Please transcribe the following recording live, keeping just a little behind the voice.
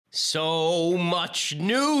So much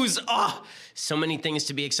news. So many things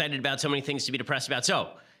to be excited about, so many things to be depressed about. So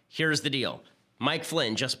here's the deal. Mike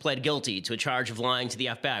Flynn just pled guilty to a charge of lying to the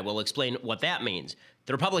FBI. We'll explain what that means.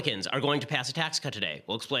 The Republicans are going to pass a tax cut today.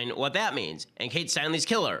 We'll explain what that means. And Kate Steinle's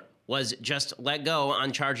killer was just let go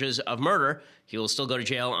on charges of murder. He will still go to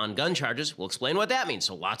jail on gun charges. We'll explain what that means.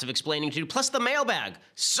 So lots of explaining to do, plus the mailbag.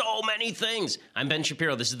 So many things. I'm Ben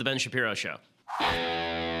Shapiro. This is The Ben Shapiro Show.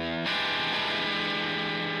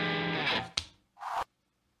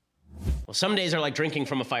 Well, some days are like drinking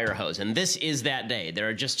from a fire hose, and this is that day. There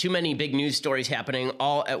are just too many big news stories happening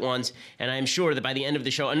all at once, and I'm sure that by the end of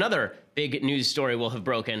the show, another big news story will have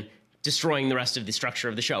broken, destroying the rest of the structure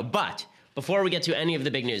of the show. But before we get to any of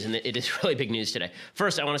the big news, and it is really big news today,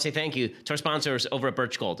 first I want to say thank you to our sponsors over at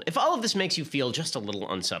Birch Gold. If all of this makes you feel just a little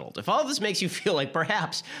unsettled, if all of this makes you feel like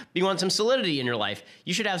perhaps you want some solidity in your life,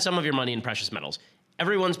 you should have some of your money in precious metals.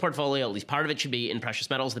 Everyone's portfolio, at least part of it, should be in precious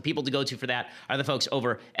metals. The people to go to for that are the folks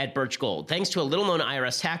over at Birch Gold. Thanks to a little-known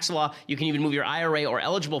IRS tax law, you can even move your IRA or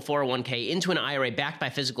eligible 401k into an IRA backed by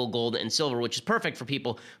physical gold and silver, which is perfect for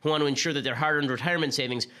people who want to ensure that their hard-earned retirement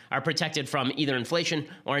savings are protected from either inflation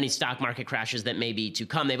or any stock market crashes that may be to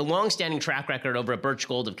come. They have a long-standing track record over at Birch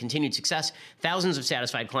Gold of continued success, thousands of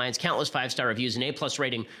satisfied clients, countless five-star reviews, and A-plus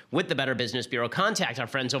rating with the Better Business Bureau. Contact our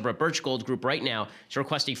friends over at Birch Gold Group right now to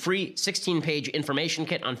request a free 16-page information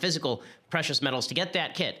kit on physical precious metals. To get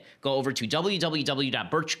that kit, go over to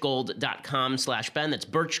www.birchgold.com/Ben. That's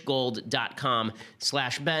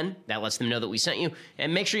birchgold.com/Ben. That lets them know that we sent you.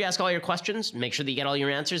 And make sure you ask all your questions. Make sure that you get all your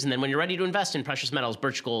answers. And then when you're ready to invest in precious metals,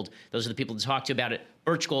 Birch Gold, those are the people to talk to about it.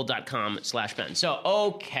 birchgold.com/Ben. So,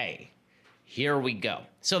 okay, here we go.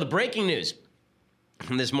 So the breaking news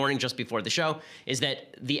from this morning, just before the show, is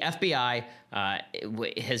that the FBI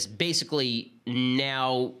has basically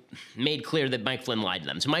now made clear that Mike Flynn lied to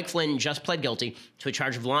them. So Mike Flynn just pled guilty to a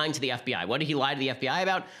charge of lying to the FBI. What did he lie to the FBI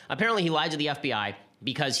about? Apparently he lied to the FBI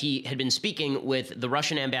because he had been speaking with the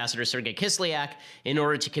Russian ambassador, Sergei Kislyak, in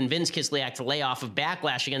order to convince Kislyak to lay off of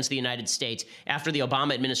backlash against the United States after the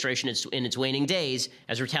Obama administration, in its waning days,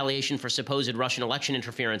 as retaliation for supposed Russian election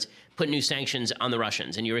interference, put new sanctions on the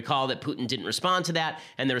Russians. And you recall that Putin didn't respond to that,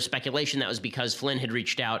 and there was speculation that was because Flynn had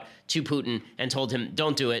reached out to Putin and told him,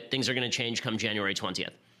 don't do it, things are going to change come January 20th.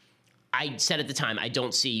 I said at the time, I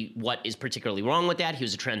don't see what is particularly wrong with that. He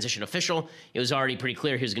was a transition official. It was already pretty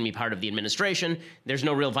clear he was going to be part of the administration. There's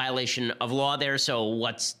no real violation of law there, so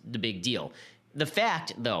what's the big deal? The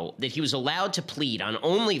fact, though, that he was allowed to plead on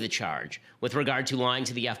only the charge with regard to lying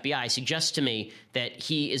to the FBI suggests to me that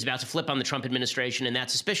he is about to flip on the Trump administration, and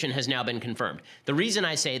that suspicion has now been confirmed. The reason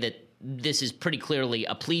I say that this is pretty clearly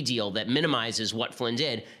a plea deal that minimizes what Flynn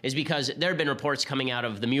did is because there have been reports coming out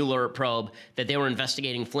of the Mueller probe that they were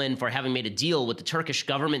investigating Flynn for having made a deal with the Turkish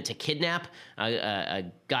government to kidnap a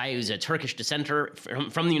guy who's a Turkish dissenter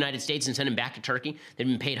from the United States and send him back to Turkey. They've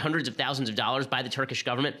been paid hundreds of thousands of dollars by the Turkish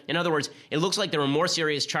government. In other words, it looks like there were more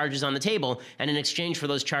serious charges on the table, and in exchange for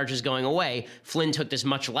those charges going away, Flynn took this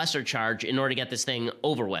much lesser charge in order to get this thing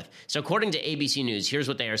over with. So according to ABC News, here's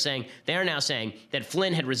what they are saying. They are now saying that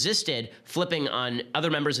Flynn had resisted flipping on other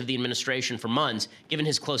members of the administration for months, given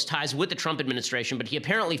his close ties with the Trump administration, but he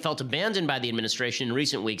apparently felt abandoned by the administration in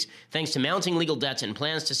recent weeks, thanks to mounting legal debts and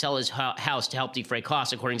plans to sell his house to help defray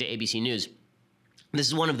costs, according to ABC News. This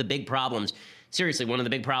is one of the big problems, seriously, one of the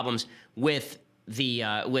big problems with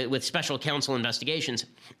with special counsel investigations.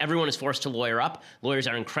 Everyone is forced to lawyer up. Lawyers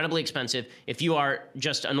are incredibly expensive. If you are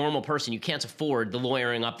just a normal person, you can't afford the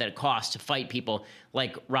lawyering up that it costs to fight people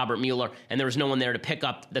like Robert Mueller, and there was no one there to pick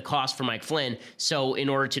up the cost for Mike Flynn. So in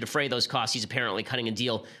order to defray those costs, he's apparently cutting a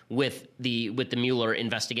deal with the Mueller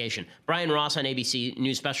investigation. Brian Ross on ABC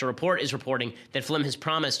News Special Report is reporting that Flynn has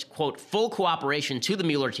promised, quote, full cooperation to the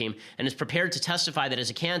Mueller team and is prepared to testify that as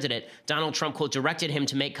a candidate, Donald Trump, quote, directed him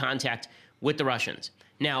to make contact with the Russians.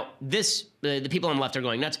 Now, the people on the left are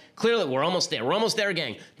going nuts. Clearly, we're almost there. We're almost there,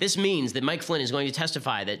 gang. This means that Mike Flynn is going to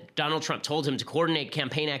testify that Donald Trump told him to coordinate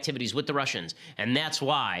campaign activities with the Russians, and that's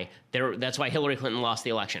why Hillary Clinton lost the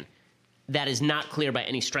election. That is not clear by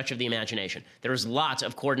any stretch of the imagination. There is lots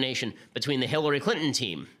of coordination between the Hillary Clinton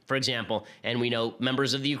team, for example, and we know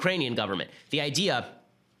members of the Ukrainian government. The idea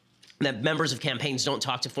that members of campaigns don't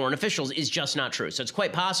talk to foreign officials is just not true. So it's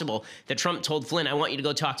quite possible that Trump told Flynn, I want you to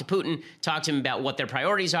go talk to Putin, talk to him about what their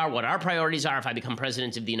priorities are, what our priorities are if I become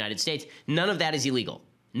president of the United States. None of that is illegal.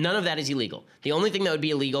 None of that is illegal. The only thing that would be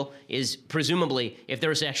illegal is presumably if there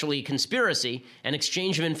was actually a conspiracy, an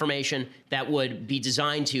exchange of information that would be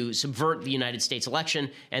designed to subvert the United States election,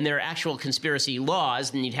 and there are actual conspiracy laws,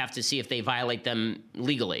 then you'd have to see if they violate them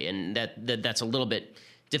legally, and that's a little bit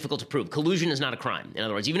difficult to prove. Collusion is not a crime. In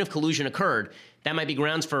other words, even if collusion occurred, that might be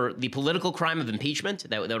grounds for the political crime of impeachment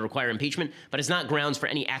that would require impeachment, but it's not grounds for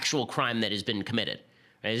any actual crime that has been committed.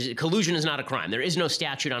 Right? Collusion is not a crime. There is no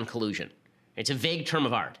statute on collusion. It's a vague term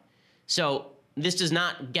of art. So this does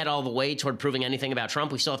not get all the way toward proving anything about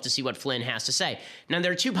Trump. We still have to see what Flynn has to say. Now,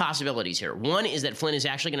 there are two possibilities here. One is that Flynn is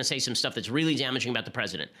actually going to say some stuff that's really damaging about the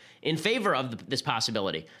president. In favor of this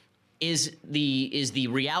possibility is the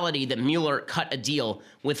reality that Mueller cut a deal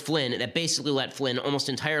with Flynn that basically let Flynn almost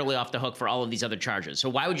entirely off the hook for all of these other charges. So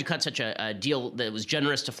why would you cut such a deal that was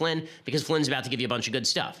generous to Flynn? Because Flynn's about to give you a bunch of good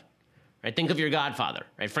stuff. Right? Think of your godfather.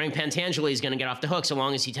 Right? Frank Pentangeli is going to get off the hook so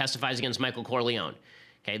long as he testifies against Michael Corleone.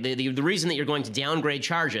 Okay, the reason that you're going to downgrade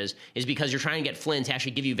charges is because you're trying to get Flynn to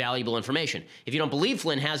actually give you valuable information. If you don't believe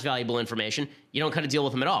Flynn has valuable information, you don't cut a deal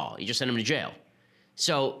with him at all. You just send him to jail.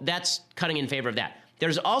 So that's cutting in favor of that.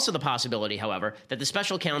 There's also the possibility, however, that the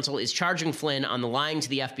special counsel is charging Flynn on the lying to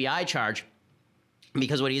the FBI charge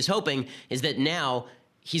because what he is hoping is that now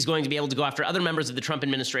he's going to be able to go after other members of the Trump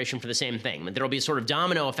administration for the same thing. That there will be a sort of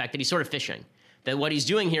domino effect that he's sort of fishing. That what he's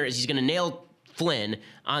doing here is he's going to nail Flynn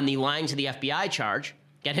on the lying to the FBI charge,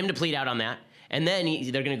 get him to plead out on that, and then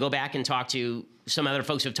they're going to go back and talk to some other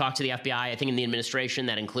folks who have talked to the FBI, I think in the administration.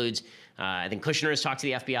 That includes, I think Kushner has talked to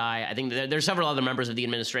the FBI. I think there's several other members of the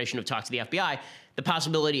administration who have talked to the FBI. The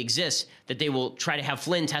possibility exists that they will try to have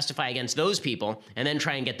Flynn testify against those people and then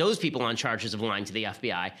try and get those people on charges of lying to the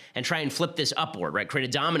FBI and try and flip this upward, right? Create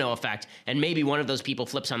a domino effect, and maybe one of those people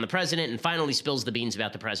flips on the president and finally spills the beans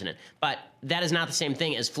about the president. But that is not the same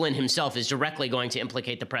thing as Flynn himself is directly going to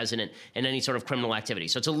implicate the president in any sort of criminal activity.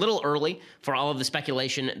 So it's a little early for all of the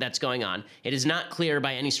speculation that's going on. It is not clear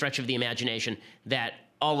by any stretch of the imagination that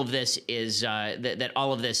all of this is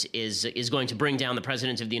going to bring down the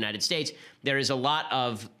president of the United States. There's a lot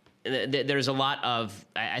of,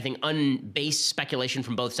 I think, unbased speculation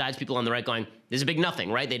from both sides. People on the right going, "There's a big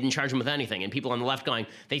nothing," right? They didn't charge him with anything, and people on the left going,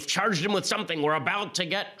 "They've charged him with something. We're about to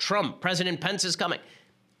get Trump. President Pence is coming."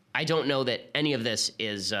 I don't know that any of this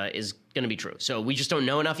is going to be true. So we just don't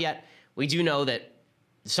know enough yet. We do know that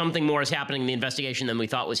something more is happening in the investigation than we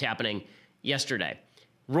thought was happening yesterday.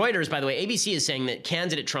 Reuters, by the way, ABC is saying that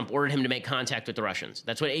candidate Trump ordered him to make contact with the Russians.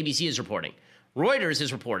 That's what ABC is reporting. Reuters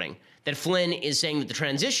is reporting that Flynn is saying that the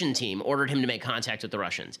transition team ordered him to make contact with the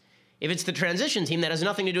Russians. If it's the transition team, that has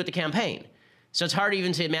nothing to do with the campaign. So it's hard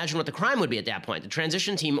even to imagine what the crime would be at that point. The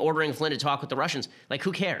transition team ordering Flynn to talk with the Russians, like,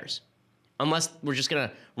 who cares? Unless we're just going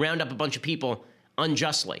to round up a bunch of people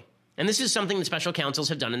unjustly. And this is something that special counsels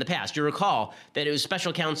have done in the past. You recall that it was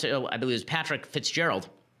special counsel, I believe it was Patrick Fitzgerald,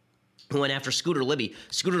 who went after Scooter Libby.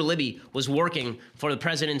 Scooter Libby was working for the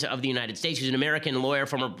president of the United States. He's an American lawyer,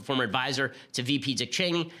 former advisor to VP Dick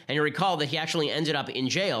Cheney. And you recall that he actually ended up in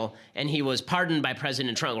jail, and he was pardoned by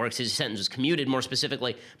President Trump, or his sentence was commuted, more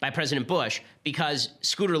specifically, by President Bush, because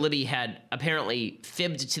Scooter Libby had apparently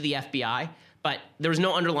fibbed to the FBI, but there was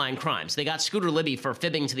no underlying crime. So they got Scooter Libby for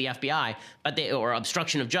fibbing to the FBI, or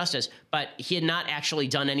obstruction of justice, but he had not actually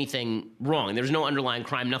done anything wrong. There was no underlying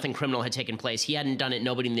crime. Nothing criminal had taken place. He hadn't done it.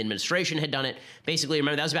 Nobody in the administration had done it. Basically,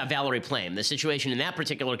 remember, that was about Valerie Plame. The situation in that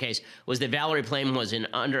particular case was that Valerie Plame was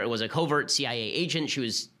was a covert CIA agent. She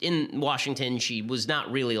was in Washington. She was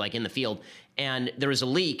not really like in the field. And there was a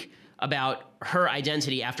leak about her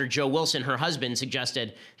identity after Joe Wilson, her husband,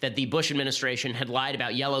 suggested that the Bush administration had lied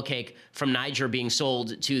about yellow cake from Niger being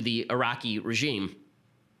sold to the Iraqi regime.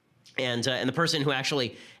 And the person who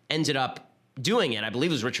actually ended up doing it, I believe,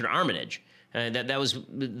 was Richard Armitage. That was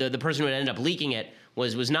the person who had ended up leaking it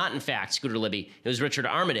was not, in fact, Scooter Libby. It was Richard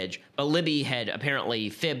Armitage. But Libby had apparently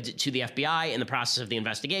fibbed to the FBI in the process of the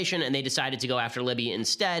investigation, and they decided to go after Libby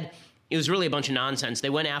instead. It was really a bunch of nonsense. They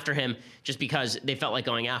went after him just because they felt like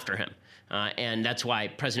going after him. And that's why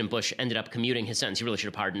President Bush ended up commuting his sentence. He really should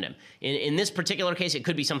have pardoned him. In this particular case, it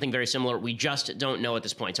could be something very similar. We just don't know at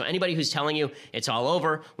this point. So anybody who's telling you it's all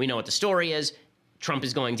over, we know what the story is, Trump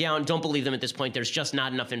is going down, don't believe them at this point. There's just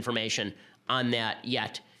not enough information on that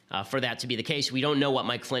yet for that to be the case. We don't know what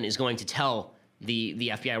Mike Flynn is going to tell the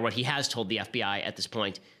FBI, or what he has told the FBI at this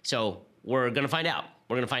point. So we're going to find out.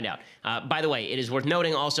 We're going to find out. By the way, it is worth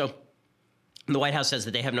noting also, the White House says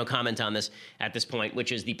that they have no comment on this at this point,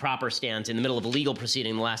 which is the proper stance in the middle of a legal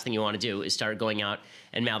proceeding. The last thing you want to do is start going out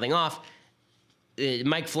and mouthing off.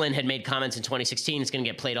 Mike Flynn had made comments in 2016. It's going to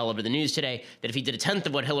get played all over the news today, that if he did a tenth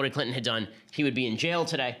of what Hillary Clinton had done, he would be in jail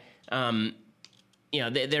today.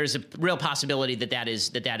 There's a real possibility that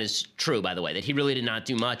is true, by the way, that he really did not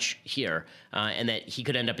do much here, and that he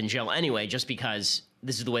could end up in jail anyway, just because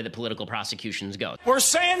this is the way that political prosecutions go. We're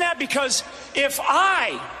saying that because if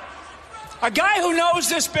a guy who knows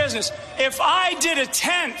this business, if I did a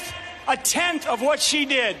tenth a tenth of what she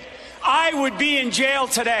did, I would be in jail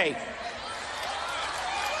today.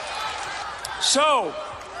 So,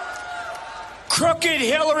 crooked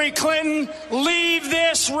Hillary Clinton, leave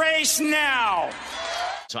this race now.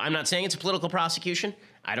 So I'm not saying it's a political prosecution.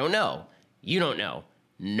 I don't know. You don't know.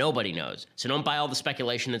 Nobody knows. So don't buy all the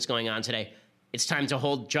speculation that's going on today. It's time to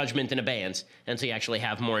hold judgment in abeyance until you actually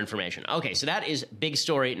have more information. Okay, so that is big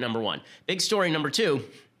story number one. Big story number two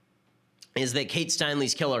is that Kate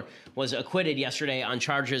Steinle's killer was acquitted yesterday on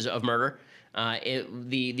charges of murder.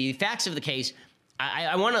 The facts of the case,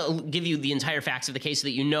 I want to give you the entire facts of the case so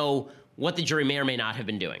that you know what the jury may or may not have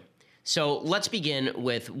been doing. So let's begin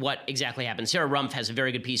with what exactly happened. Sarah Rumpf has a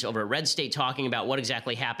very good piece over at Red State talking about what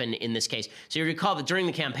exactly happened in this case. So you recall that during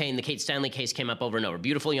the campaign, the Kate Steinle case came up over and over.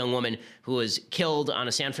 Beautiful young woman who was killed on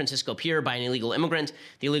a San Francisco pier by an illegal immigrant.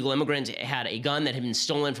 The illegal immigrant had a gun that had been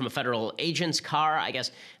stolen from a federal agent's car, I guess,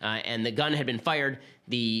 and the gun had been fired.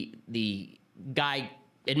 The guy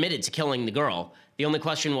admitted to killing the girl. The only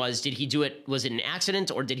question was, did he do it, was it an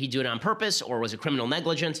accident, or did he do it on purpose, or was it criminal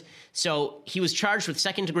negligence? So he was charged with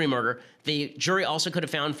second-degree murder. The jury also could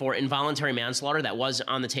have found for involuntary manslaughter. That was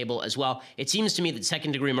on the table as well. It seems to me that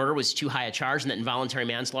second-degree murder was too high a charge, and that involuntary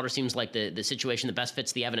manslaughter seems like the situation that best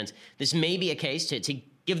fits the evidence. This may be a case, to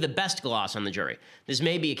give the best gloss on the jury, this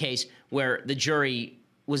may be a case where the jury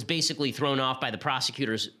was basically thrown off by the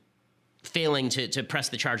prosecutors failing to press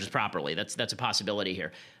the charges properly. That's a possibility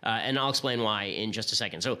here. And I'll explain why in just a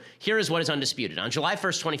second. So here is what is undisputed. On July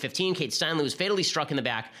 1st, 2015, Kate Steinle was fatally struck in the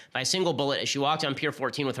back by a single bullet as she walked on Pier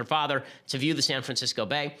 14 with her father to view the San Francisco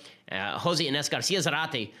Bay. Jose Ines Garcia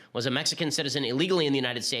Zarate was a Mexican citizen illegally in the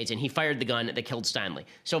United States, and he fired the gun that killed Steinle.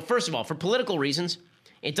 So first of all, for political reasons,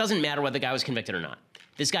 it doesn't matter whether the guy was convicted or not.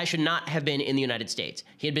 This guy should not have been in the United States.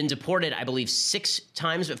 He had been deported, I believe, 5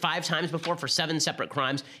 times before for 7 separate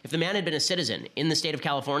crimes. If the man had been a citizen in the state of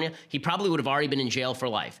California, he probably would have already been in jail for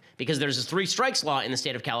life, because there's a 3 strikes law in the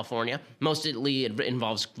state of California. Mostly it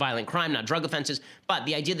involves violent crime, not drug offenses. But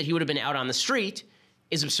the idea that he would have been out on the street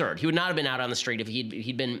is absurd. He would not have been out on the street if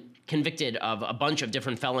he'd been convicted of a bunch of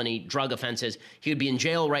different felony drug offenses. He would be in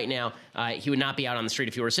jail right now. He would not be out on the street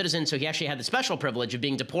if he were a citizen. So he actually had the special privilege of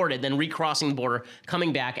being deported, then recrossing the border,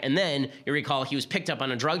 coming back, and then, you recall, he was picked up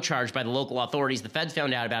on a drug charge by the local authorities. The feds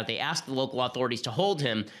found out about it. They asked the local authorities to hold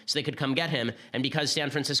him so they could come get him. And because San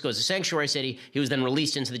Francisco is a sanctuary city, he was then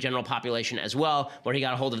released into the general population as well, where he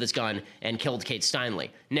got a hold of this gun and killed Kate Steinle.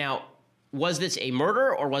 Now, was this a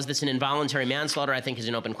murder or was this an involuntary manslaughter, I think is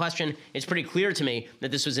an open question. It's pretty clear to me that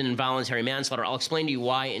this was an involuntary manslaughter. I'll explain to you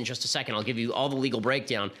why in just a second. I'll give you all the legal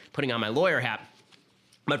breakdown, putting on my lawyer hat.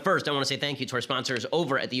 But first, I want to say thank you to our sponsors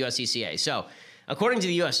over at the USCCA. So, according to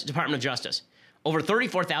the U.S. Department of Justice, over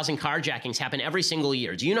 34,000 carjackings happen every single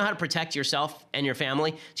year. Do you know how to protect yourself and your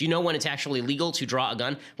family? Do you know when it's actually legal to draw a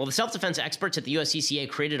gun? Well, the self-defense experts at the USCCA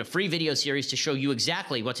created a free video series to show you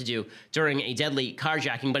exactly what to do during a deadly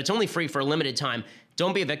carjacking, but it's only free for a limited time.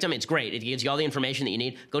 Don't be a victim. It's great. It gives you all the information that you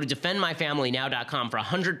need. Go to defendmyfamilynow.com for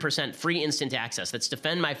 100% free instant access. That's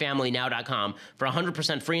defendmyfamilynow.com for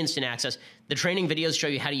 100% free instant access. The training videos show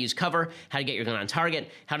you how to use cover, how to get your gun on target,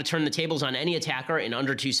 how to turn the tables on any attacker in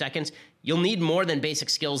under 2 seconds. You'll need more than basic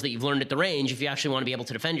skills that you've learned at the range if you actually want to be able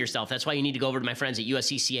to defend yourself. That's why you need to go over to my friends at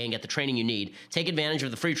USCCA and get the training you need. Take advantage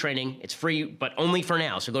of the free training. It's free, but only for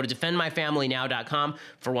now. So go to defendmyfamilynow.com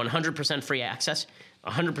for 100% free access.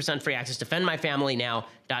 100% free access,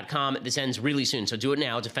 defendmyfamilynow.com. This ends really soon, so do it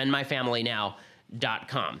now,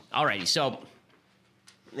 defendmyfamilynow.com. Alrighty, so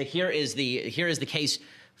here is the case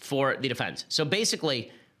for the defense. So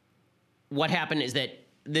basically, what happened is that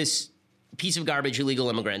this piece of garbage illegal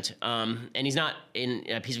immigrant, and he's not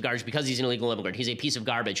a piece of garbage because he's an illegal immigrant. He's a piece of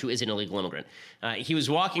garbage who is an illegal immigrant. He was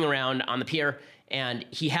walking around on the pier, and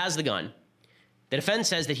he has the gun. The defense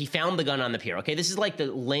says that he found the gun on the pier. Okay, this is like the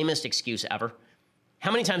lamest excuse ever.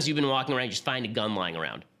 How many times have you been walking around and just find a gun lying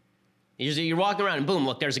around? You're walking around and boom,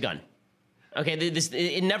 look, there's a gun. Okay,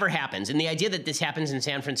 it never happens. And the idea that this happens in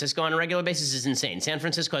San Francisco on a regular basis is insane. San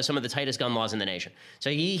Francisco has some of the tightest gun laws in the nation. So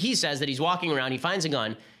he says that he's walking around, he finds a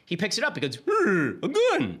gun, he picks it up, he goes, a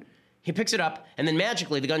gun. He picks it up, and then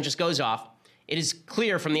magically the gun just goes off. It is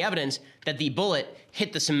clear from the evidence that the bullet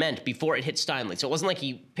hit the cement before it hit Steinle. So it wasn't like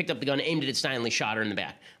he picked up the gun, aimed it at Steinle, shot her in the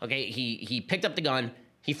back. Okay, he picked up the gun,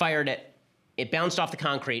 he fired it, it bounced off the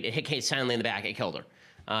concrete, it hit Kate Steinle in the back, it killed her.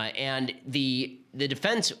 And the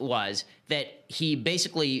defense was that he's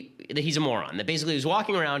a moron. That basically he was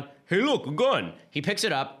walking around, hey, look, a gun. He picks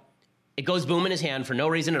it up, it goes boom in his hand for no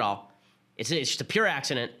reason at all. It's just a pure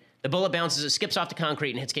accident. The bullet bounces, it skips off the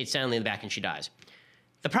concrete and hits Kate Steinle in the back and she dies.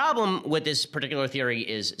 The problem with this particular theory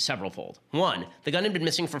is severalfold. One, the gun had been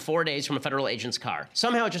missing for 4 days from a federal agent's car.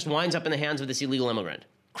 Somehow it just winds up in the hands of this illegal immigrant.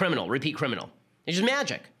 Criminal, repeat criminal. It's just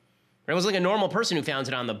magic. It was like a normal person who found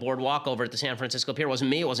it on the boardwalk over at the San Francisco Pier. It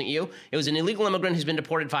wasn't me, it wasn't you. It was an illegal immigrant who's been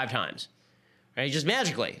deported 5 times. Right? Just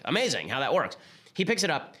magically. Amazing how that works. He picks it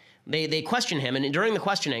up. They question him, and during the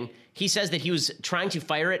questioning, he says that he was trying to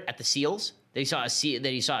fire it at the seals. That he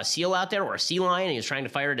saw a seal out there, or a sea lion, and he was trying to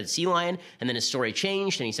fire it at a sea lion, and then his story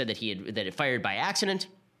changed, and he said that it fired by accident.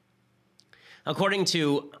 According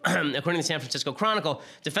to the San Francisco Chronicle,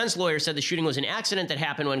 defense lawyers said the shooting was an accident that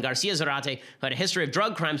happened when Garcia Zarate, who had a history of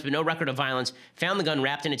drug crimes but no record of violence, found the gun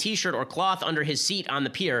wrapped in a T-shirt or cloth under his seat on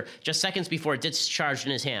the pier just seconds before it discharged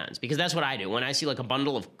in his hands. Because that's what I do. When I see like a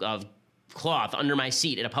bundle of cloth under my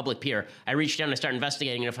seat at a public pier, I reach down and I start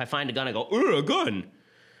investigating, and if I find a gun, I go, "Ooh, a gun!"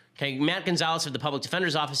 Okay, Matt Gonzalez of the Public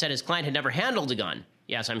Defender's Office said his client had never handled a gun.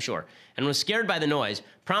 Yes, I'm sure. And was scared by the noise,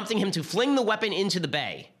 prompting him to fling the weapon into the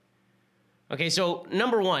bay. Okay, so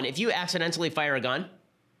number one, if you accidentally fire a gun,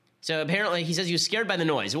 so apparently he says he was scared by the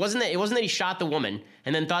noise. It wasn't that he shot the woman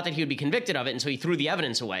and then thought that he would be convicted of it, and so he threw the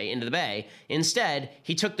evidence away into the bay. Instead,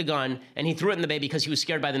 he took the gun and he threw it in the bay because he was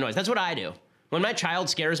scared by the noise. That's what I do. When my child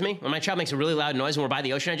scares me, when my child makes a really loud noise and we're by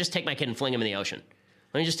the ocean, I just take my kid and fling him in the ocean.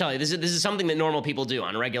 Let me just tell you, this is something that normal people do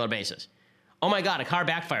on a regular basis. Oh my God, a car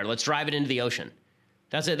backfired. Let's drive it into the ocean.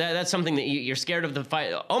 That's something that you're scared of the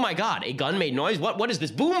fire. Oh my God, a gun made noise? What is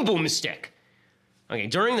this? Boom, boom stick. Okay,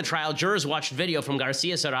 during the trial, jurors watched video from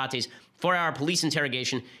Garcia Zarate's 4-hour police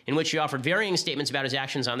interrogation in which he offered varying statements about his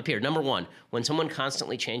actions on the pier. Number one, when someone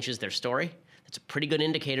constantly changes their story, that's a pretty good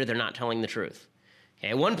indicator they're not telling the truth. Okay,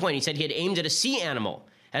 at one point, he said he had aimed at a sea animal.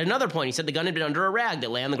 At another point, he said the gun had been under a rag that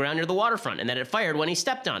lay on the ground near the waterfront and that it fired when he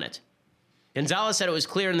stepped on it. Gonzalez said it was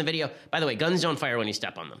clear in the video. By the way, guns don't fire when you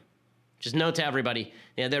step on them. Just note to everybody,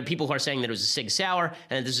 there are people who are saying that it was a Sig Sauer,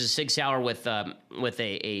 and this is a Sig Sauer with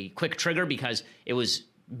a quick trigger because it was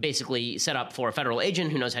basically set up for a federal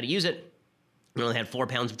agent who knows how to use it. It only had 4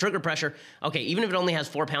 pounds of trigger pressure. Okay, even if it only has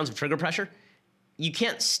 4 pounds of trigger pressure, you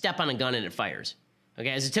can't step on a gun and it fires.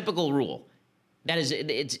 Okay, as a typical rule.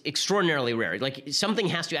 It's extraordinarily rare. Like, something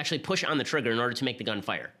has to actually push on the trigger in order to make the gun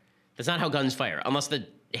fire. That's not how guns fire, unless the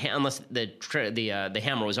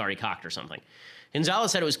hammer was already cocked or something.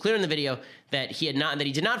 Gonzalez said it was clear in the video that he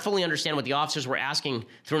did not fully understand what the officers were asking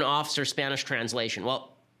through an officer's Spanish translation. Well,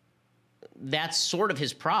 that's sort of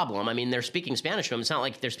his problem. I mean, they're speaking Spanish to him. It's not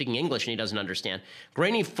like they're speaking English and he doesn't understand.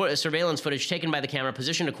 Grainy surveillance footage taken by the camera,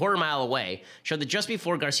 positioned a quarter mile away, showed that just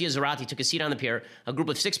before Garcia Zarate took a seat on the pier, a group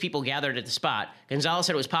of 6 people gathered at the spot. Gonzalez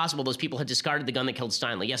said it was possible those people had discarded the gun that killed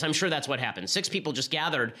Steinle. Yes, I'm sure that's what happened. 6 people just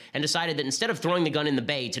gathered and decided that instead of throwing the gun in the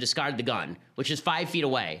bay to discard the gun, which is 5 feet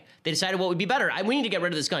away, they decided what would be better. We need to get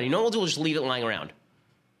rid of this gun. You know what we'll do? We'll just leave it lying around.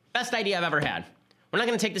 Best idea I've ever had. We're not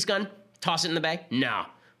going to take this gun, toss it in the bay. No.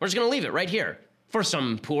 We're just going to leave it right here for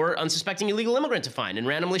some poor, unsuspecting illegal immigrant to find and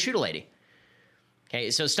randomly shoot a lady. Okay,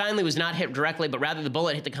 so Steinle was not hit directly, but rather the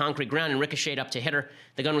bullet hit the concrete ground and ricocheted up to hit her.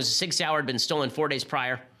 The gun was a Sig Sauer, had been stolen 4 days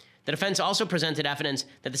prior. The defense also presented evidence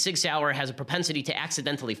that the Sig Sauer has a propensity to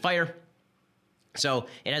accidentally fire. So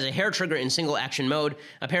it has a hair trigger in single action mode.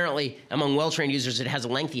 Apparently, among well-trained users, it has a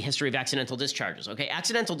lengthy history of accidental discharges. Okay,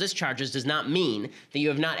 accidental discharges does not mean that you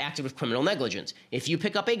have not acted with criminal negligence. If you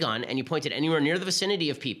pick up a gun and you point it anywhere near the vicinity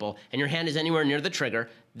of people and your hand is anywhere near the trigger,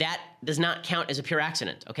 that does not count as a pure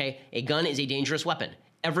accident. Okay, a gun is a dangerous weapon.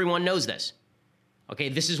 Everyone knows this. Okay,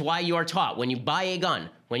 this is why you are taught when you buy a gun,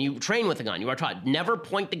 when you train with a gun, you are taught never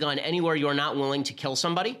point the gun anywhere you are not willing to kill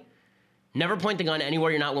somebody. Never point the gun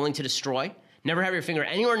anywhere you're not willing to destroy. Never have your finger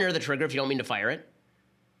anywhere near the trigger if you don't mean to fire it.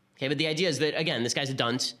 Okay, but the idea is that, again, this guy's a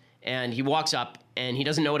dunce, and he walks up, and he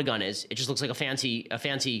doesn't know what a gun is. It just looks like a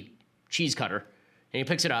fancy cheese cutter. And he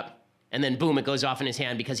picks it up, and then boom, it goes off in his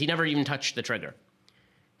hand because he never even touched the trigger.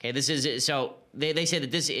 Okay, so they say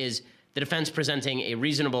that this is the defense presenting a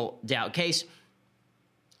reasonable doubt case.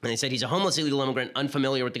 And they said he's a homeless illegal immigrant,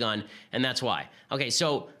 unfamiliar with the gun, and that's why. Okay,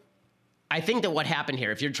 so I think that what happened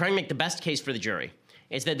here, if you're trying to make the best case for the jury,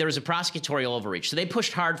 is that there was a prosecutorial overreach. So they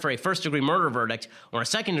pushed hard for a first-degree murder verdict or a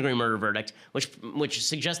second-degree murder verdict, which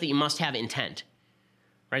suggests that you must have intent,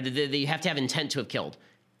 right? That you have to have intent to have killed.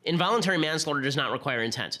 Involuntary manslaughter does not require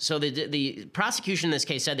intent. So the prosecution in this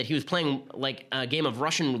case said that he was playing like a game of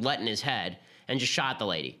Russian roulette in his head and just shot the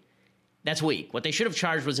lady. That's weak. What they should have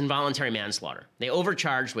charged was involuntary manslaughter. They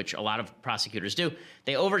overcharged, which a lot of prosecutors do.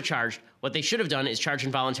 They overcharged. What they should have done is charge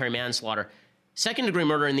involuntary manslaughter. Second-degree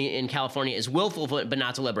murder in California is willful but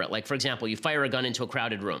not deliberate. Like, for example, you fire a gun into a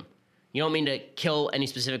crowded room. You don't mean to kill any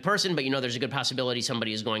specific person, but you know there's a good possibility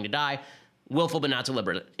somebody is going to die. willful but not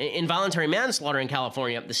deliberate. Involuntary manslaughter in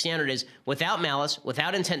California, the standard is without malice,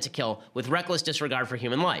 without intent to kill, with reckless disregard for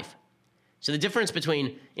human life. So the difference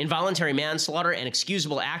between involuntary manslaughter and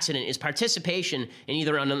excusable accident is participation in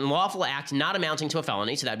either an unlawful act not amounting to a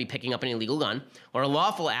felony, so that would be picking up an illegal gun, or a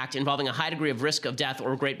lawful act involving a high degree of risk of death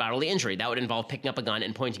or great bodily injury. That would involve picking up a gun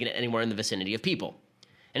and pointing it anywhere in the vicinity of people.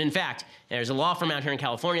 And in fact, there's a law firm out here in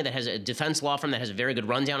California that has a defense law firm that has a very good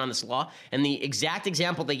rundown on this law. And the exact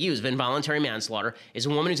example they use of involuntary manslaughter is a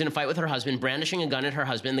woman who's in a fight with her husband, brandishing a gun at her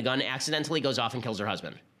husband. The gun accidentally goes off and kills her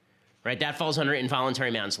husband. Right? That falls under involuntary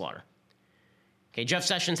manslaughter. Okay, Jeff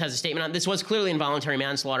Sessions has a statement on this. Was clearly involuntary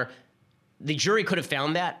manslaughter. The jury could have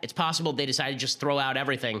found that. It's possible they decided to just throw out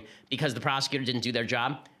everything because the prosecutor didn't do their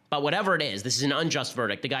job. But whatever it is, this is an unjust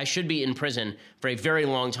verdict. The guy should be in prison for a very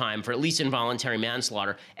long time for at least involuntary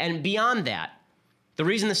manslaughter. And beyond that, the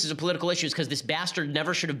reason this is a political issue is because this bastard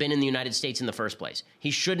never should have been in the United States in the first place.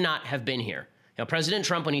 He should not have been here. Now, President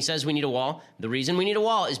Trump, when he says we need a wall, the reason we need a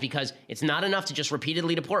wall is because it's not enough to just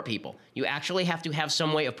repeatedly deport people. You actually have to have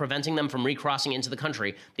some way of preventing them from recrossing into the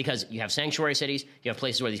country because you have sanctuary cities, you have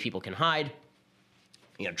places where these people can hide.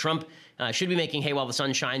 You know, Trump should be making hay while the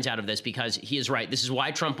sun shines out of this because he is right. This is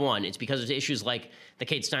why Trump won. It's because of issues like the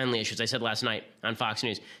Kate Steinle issues I said last night on Fox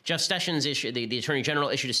News. Jeff Sessions, the Attorney General,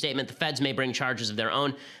 issued a statement. The feds may bring charges of their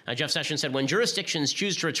own. Jeff Sessions said, when jurisdictions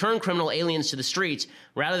choose to return criminal aliens to the streets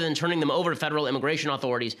rather than turning them over to federal immigration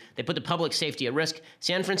authorities, they put the public safety at risk.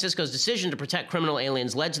 San Francisco's decision to protect criminal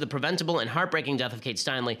aliens led to the preventable and heartbreaking death of Kate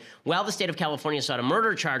Steinle. While the state of California sought a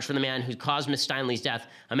murder charge for the man who caused Miss Steinle's death,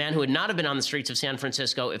 a man who would not have been on the streets of San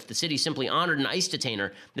Francisco if the city simply honored an ICE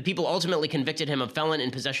detainer, the people ultimately convicted him of felon in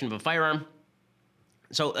possession of a firearm.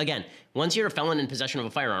 So again, once you're a felon in possession of a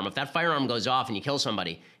firearm, if that firearm goes off and you kill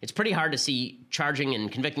somebody, it's pretty hard to see charging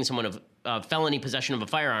and convicting someone of felony possession of a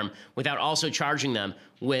firearm without also charging them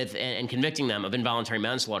with and convicting them of involuntary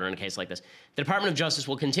manslaughter in a case like this. The Department of Justice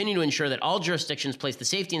will continue to ensure that all jurisdictions place the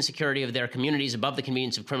safety and security of their communities above the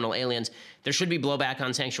convenience of criminal aliens. There should be blowback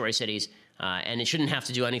on sanctuary cities, and it shouldn't have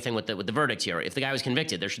to do anything with the verdict here. If the guy was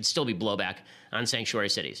convicted, there should still be blowback on sanctuary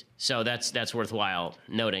cities. So that's worthwhile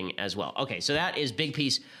noting as well. Okay, so that is big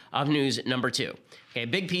piece of news number 2. Okay,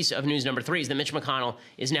 big piece of news number 3 is that Mitch McConnell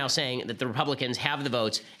is now saying that the Republicans have the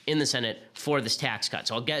votes in the Senate for this tax cut.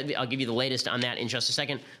 So I'll give you the latest on that in just a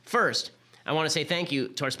second. First, I want to say thank you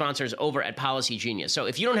to our sponsors over at Policy Genius. So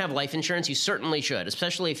if you don't have life insurance, you certainly should,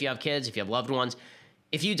 especially if you have kids, if you have loved ones.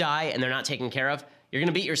 If you die and they're not taken care of, you're going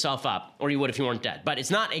to beat yourself up, or you would if you weren't dead. But it's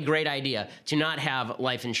not a great idea to not have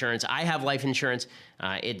life insurance. I have life insurance.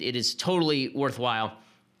 It is totally worthwhile,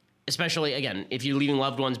 especially, again, if you're leaving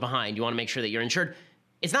loved ones behind. You want to make sure that you're insured.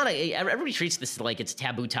 It's not everybody treats this like it's a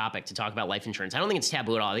taboo topic to talk about life insurance. I don't think it's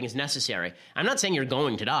taboo at all. I think it's necessary. I'm not saying you're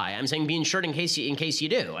going to die. I'm saying be insured in case you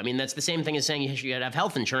do. I mean, that's the same thing as saying you should have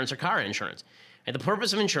health insurance or car insurance. And the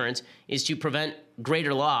purpose of insurance is to prevent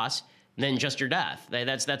greater loss than just your death.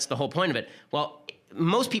 That's the whole point of it. Well,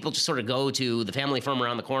 most people just sort of go to the family firm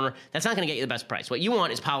around the corner. That's not going to get you the best price. What you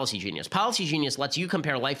want is Policy Genius. Policy Genius lets you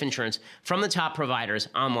compare life insurance from the top providers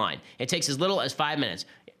online. It takes as little as 5 minutes.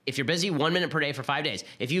 If you're busy, 1 minute per day for 5 days.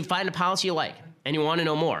 If you find a policy you like and you want to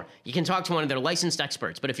know more, you can talk to one of their licensed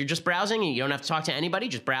experts. But if you're just browsing and you don't have to talk to anybody,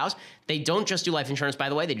 just browse. They don't just do life insurance, by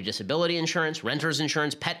the way. They do disability insurance, renter's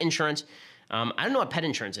insurance, pet insurance. I don't know what pet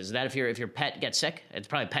insurance is. Is that if your pet gets sick? It's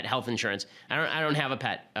probably pet health insurance. I don't have a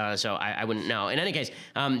pet, so I wouldn't know. In any case,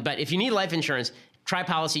 but if you need life insurance, try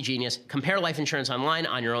Policy Genius. Compare life insurance online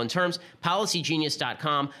on your own terms.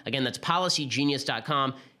 PolicyGenius.com. Again, that's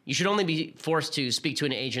PolicyGenius.com. You should only be forced to speak to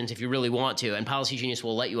an agent if you really want to, and Policy Genius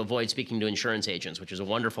will let you avoid speaking to insurance agents, which is a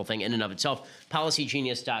wonderful thing in and of itself.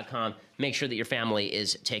 PolicyGenius.com. Make sure that your family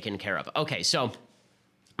is taken care of. Okay, so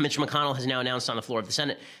Mitch McConnell has now announced on the floor of the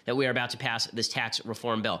Senate that we are about to pass this tax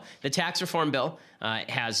reform bill. The tax reform bill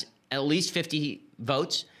has at least 50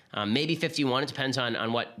 votes, maybe 51. It depends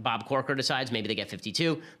on what Bob Corker decides. Maybe they get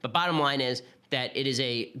 52. But bottom line is that it is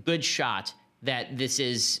a good shot that this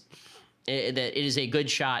is that it is a good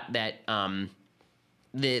shot that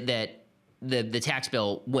the tax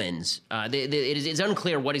bill wins. It's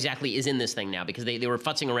unclear what exactly is in this thing now because they were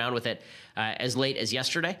futzing around with it as late as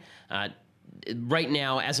yesterday. Right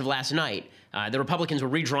now, as of last night, the Republicans were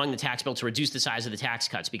redrawing the tax bill to reduce the size of the tax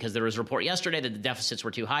cuts because there was a report yesterday that the deficits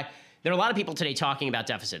were too high. There are a lot of people today talking about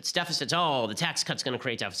deficits. Oh, the tax cut's going to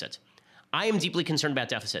create deficits. I am deeply concerned about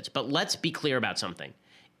deficits, but let's be clear about something.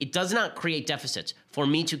 It does not create deficits for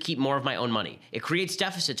me to keep more of my own money. It creates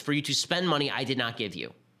deficits for you to spend money I did not give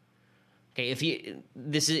you. Okay,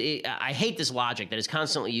 I hate this logic that is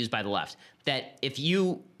constantly used by the left. That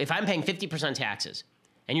if I'm paying 50% taxes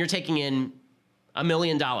and you're taking in $1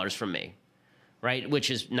 million from me, right? Which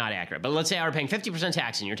is not accurate. But let's say I were paying 50%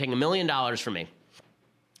 tax and you're taking $1 million from me,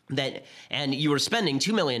 and you were spending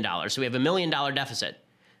 $2 million, so we have $1 million deficit.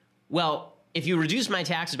 Well, if you reduce my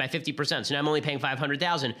taxes by 50%, so now I'm only paying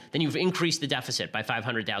 $500,000, then you've increased the deficit by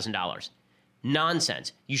 $500,000.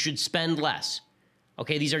 Nonsense. You should spend less.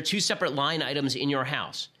 Okay, these are two separate line items in your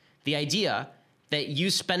house. The idea that you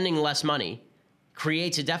spending less money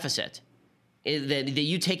creates a deficit, that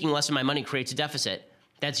you taking less of my money creates a deficit,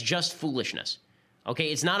 that's just foolishness.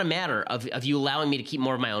 Okay, it's not a matter of you allowing me to keep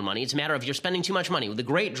more of my own money. It's a matter of you're spending too much money. The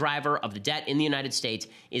great driver of the debt in the United States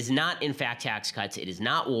is not, in fact, tax cuts. It is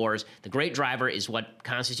not wars. The great driver is what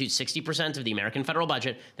constitutes 60% of the American federal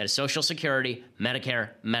budget. That is Social Security, Medicare,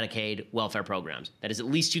 Medicaid, welfare programs. That is at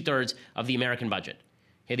least 2/3 of the American budget.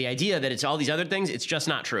 Okay, the idea that it's all these other things, it's just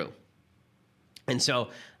not true. And so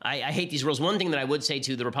I hate these rules. One thing that I would say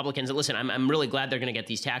to the Republicans, listen, I'm really glad they're going to get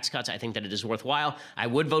these tax cuts. I think that it is worthwhile. I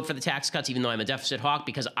would vote for the tax cuts, even though I'm a deficit hawk,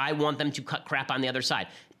 because I want them to cut crap on the other side.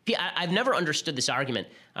 I've never understood this argument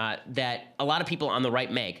that a lot of people on the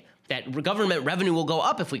right make, that government revenue will go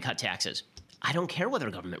up if we cut taxes. I don't care whether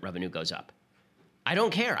government revenue goes up. I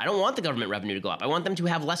don't care. I don't want the government revenue to go up. I want them to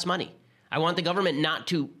have less money. I want the government not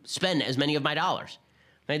to spend as many of my dollars.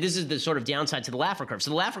 Now, this is the sort of downside to the Laffer curve.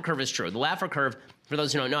 So the Laffer curve is true. The Laffer curve, for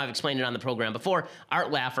those who don't know, I've explained it on the program before. Art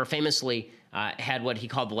Laffer famously had what he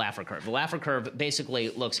called the Laffer curve. The Laffer curve basically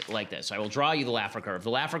looks like this. I will draw you the Laffer curve.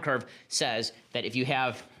 The Laffer curve says that if you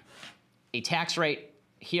have a tax rate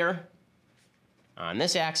here on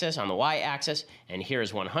this axis, on the y-axis, and here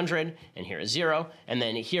is 100, and here is 0, and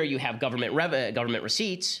then here you have government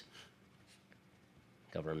receipts,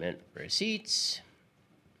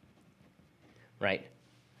 right?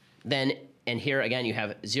 Then, and here again you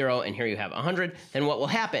have 0, and here you have 100, then what will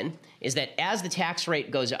happen is that as the tax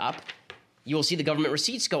rate goes up, you will see the government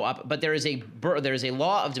receipts go up, but there is a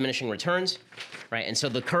law of diminishing returns, right? And so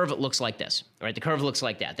the curve looks like this, right? The curve looks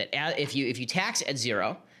like that if you tax at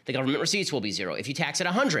 0, the government receipts will be 0. If you tax at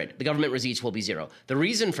 100, the government receipts will be 0. The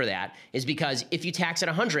reason for that is because if you tax at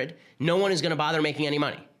 100, no one is going to bother making any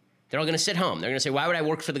money. They're all going to sit home. They're going to say, why would I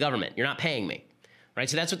work for the government? You're not paying me. Right,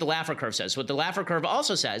 so that's what the Laffer curve says. So what the Laffer curve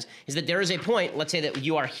also says is that there is a point, let's say that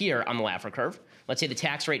you are here on the Laffer curve, let's say the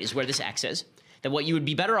tax rate is where this X is, that what you would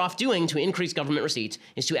be better off doing to increase government receipts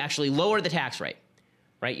is to actually lower the tax rate,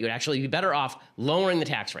 right? You would actually be better off lowering the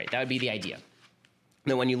tax rate. That would be the idea.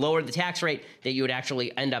 That when you lower the tax rate, that you would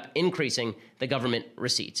actually end up increasing the government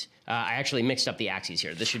receipts. I actually mixed up the axes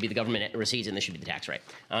here. This should be the government receipts, and this should be the tax rate.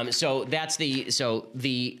 So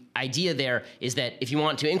the idea there is that if you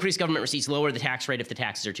want to increase government receipts, lower the tax rate if the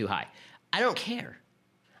taxes are too high. I don't care.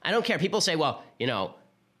 I don't care. People say, well, you know,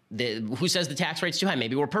 who says the tax rate's too high?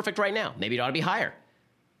 Maybe we're perfect right now. Maybe it ought to be higher.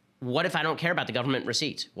 What if I don't care about the government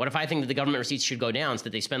receipts? What if I think that the government receipts should go down so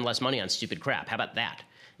that they spend less money on stupid crap? How about that?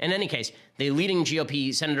 In any case, the leading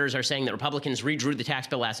GOP senators are saying that Republicans redrew the tax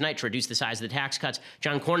bill last night to reduce the size of the tax cuts.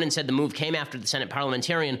 John Cornyn said the move came after the Senate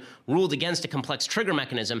parliamentarian ruled against a complex trigger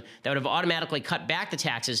mechanism that would have automatically cut back the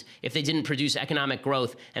taxes if they didn't produce economic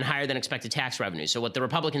growth and higher than expected tax revenue. So what the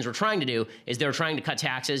Republicans were trying to do is they were trying to cut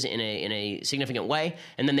taxes in a significant way,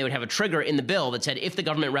 and then they would have a trigger in the bill that said if the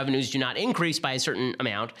government revenues do not increase by a certain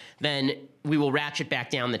amount, then we will ratchet back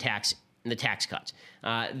down the tax cuts.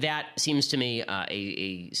 That seems to me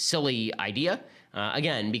a silly idea.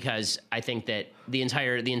 Again, because I think that the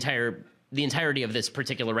entirety of this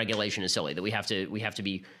particular regulation is silly. That we have to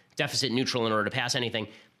be deficit neutral in order to pass anything.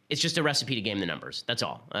 It's just a recipe to game the numbers. That's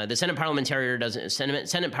all. The Senate parliamentarian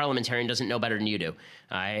doesn't know better than you do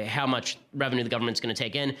how much revenue the government's going to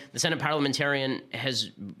take in. The Senate parliamentarian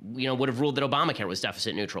would have ruled that Obamacare was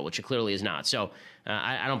deficit neutral, which it clearly is not. So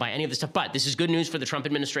I don't buy any of this stuff. But this is good news for the Trump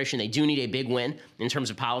administration. They do need a big win in terms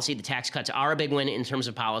of policy. The tax cuts are a big win in terms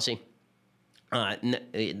of policy.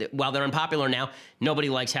 While they're unpopular now, nobody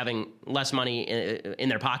likes having less money in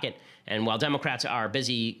their pocket. And while Democrats are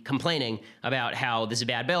busy complaining about how this is a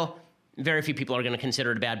bad bill, very few people are going to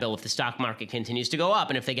consider it a bad bill if the stock market continues to go up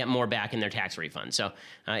and if they get more back in their tax refund. So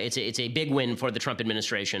it's a big win for the Trump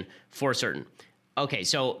administration for certain. Okay,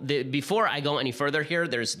 so before I go any further here,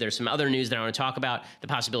 there's some other news that I want to talk about. The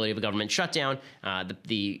possibility of a government shutdown,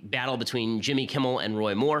 the battle between Jimmy Kimmel and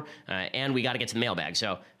Roy Moore, and we got to get to the mailbag.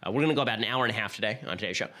 So we're going to go about an hour and a half today on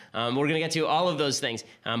today's show. We're going to get to all of those things,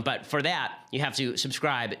 but for that, you have to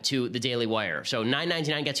subscribe to the Daily Wire. So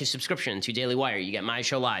 $9.99 gets you subscription to Daily Wire. You get my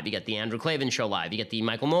show live. You get the Andrew Klavan show live. You get the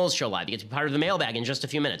Michael Knowles show live. You get to be part of the mailbag in just a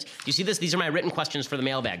few minutes. Do you see this? These are my written questions for the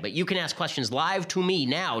mailbag, but you can ask questions live to me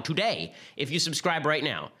now, today, if you subscribe right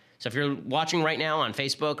now. So if you're watching right now on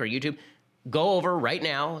Facebook or YouTube, go over right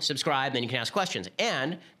now, subscribe, then you can ask questions.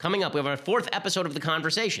 And coming up, we have our 4th episode of The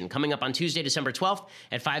Conversation coming up on Tuesday, December 12th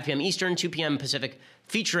at 5 p.m. Eastern, 2 p.m. Pacific,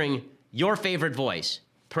 featuring your favorite voice,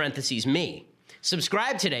 parentheses, me.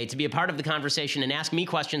 Subscribe today to be a part of the conversation and ask me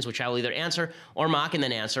questions, which I will either answer or mock and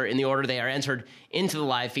then answer in the order they are entered into the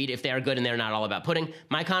live feed if they are good and they're not all about pudding.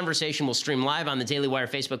 My conversation will stream live on the Daily Wire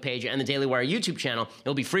Facebook page and the Daily Wire YouTube channel.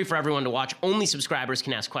 It'll be free for everyone to watch. Only subscribers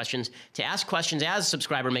can ask questions. To ask questions as a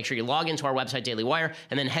subscriber, make sure you log into our website, Daily Wire,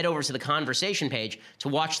 and then head over to the conversation page to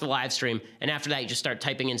watch the live stream. And after that, you just start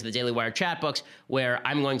typing into the Daily Wire chat books where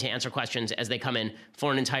I'm going to answer questions as they come in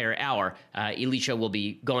for an entire hour. Alicia will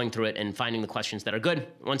be going through it and finding the questions that are good.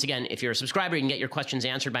 Once again, if you're a subscriber, you can get your questions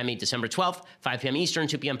answered by me December 12th, 5 p.m. Eastern,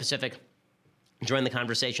 2 p.m. Pacific. Join the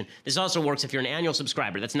conversation. This also works if you're an annual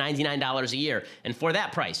subscriber. That's $99 a year. And for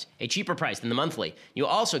that price, a cheaper price than the monthly, you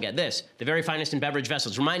also get this, the very finest in beverage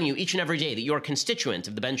vessels, reminding you each and every day that you're a constituent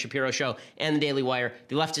of the Ben Shapiro Show and the Daily Wire,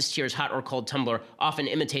 the leftist tears hot or cold tumbler, often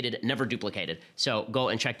imitated, never duplicated. So go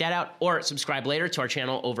and check that out, or subscribe later to our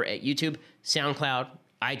channel over at YouTube, SoundCloud,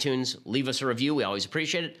 iTunes. Leave us a review. We always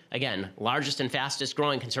appreciate it. Again, largest and fastest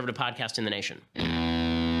growing conservative podcast in the nation.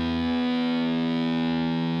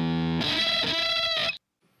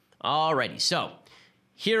 Alrighty, so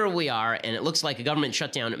here we are, and it looks like a government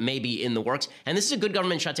shutdown may be in the works. And this is a good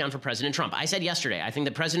government shutdown for President Trump. I said yesterday, I think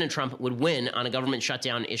that President Trump would win on a government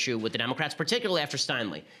shutdown issue with the Democrats, particularly after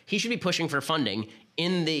Steinle. He should be pushing for funding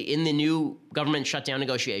in the new government shutdown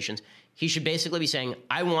negotiations. He should basically be saying,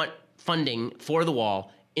 I want funding for the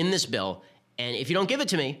wall in this bill, and if you don't give it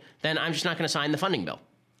to me, then I'm just not going to sign the funding bill.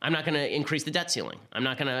 I'm not going to increase the debt ceiling. I'm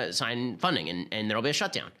not going to sign funding, and there'll be a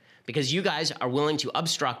shutdown. Because you guys are willing to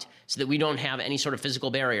obstruct so that we don't have any sort of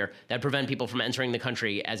physical barrier that prevent people from entering the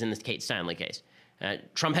country, as in the Kate Steinle case.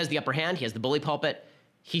 Trump has the upper hand. He has the bully pulpit.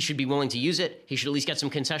 He should be willing to use it. He should at least get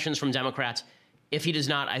some concessions from Democrats. If he does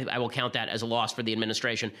not, I will count that as a loss for the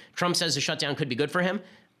administration. Trump says the shutdown could be good for him.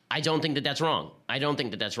 I don't think that that's wrong.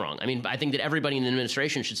 I mean, I think that everybody in the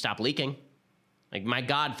administration should stop leaking. Like, my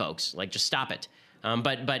God, folks, like, just stop it.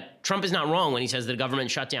 But Trump is not wrong when he says that a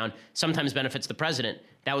government shutdown sometimes benefits the president.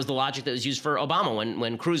 That was the logic that was used for Obama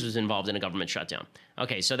when Cruz was involved in a government shutdown.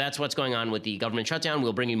 Okay, so that's what's going on with the government shutdown.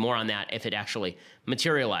 We'll bring you more on that if it actually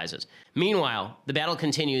materializes. Meanwhile, the battle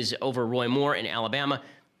continues over Roy Moore in Alabama,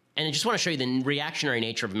 and I just want to show you the reactionary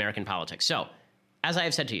nature of American politics. So, as I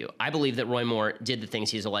have said to you, I believe that Roy Moore did the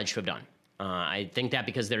things he's alleged to have done. I think that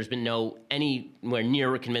because there's been anywhere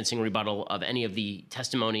near a convincing rebuttal of any of the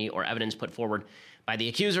testimony or evidence put forward by the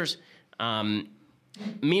accusers.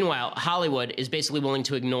 Meanwhile, Hollywood is basically willing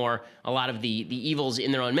to ignore a lot of the evils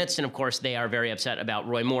in their own midst, and of course, they are very upset about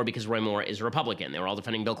Roy Moore because Roy Moore is a Republican. They were all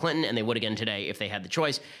defending Bill Clinton, and they would again today if they had the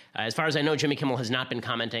choice. As far as I know, Jimmy Kimmel has not been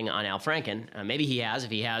commenting on Al Franken. Maybe he has.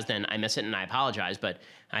 If he has, then I miss it, and I apologize, but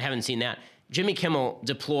I haven't seen that. Jimmy Kimmel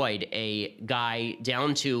deployed a guy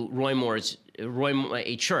down to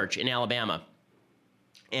a church in Alabama,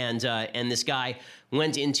 and this guy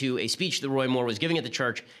went into a speech that Roy Moore was giving at the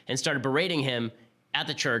church and started berating him at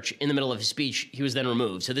the church in the middle of his speech. He was then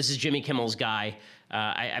removed. So this is Jimmy Kimmel's guy.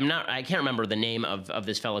 I can't remember the name of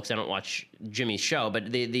this fellow because I don't watch Jimmy's show, but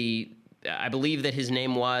I believe that his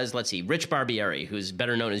name was, Rich Barbieri, who's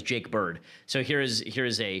better known as Jake Bird. So here is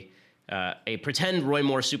a pretend Roy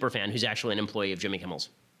Moore superfan who's actually an employee of Jimmy Kimmel's.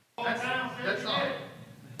 That's all.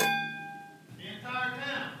 The entire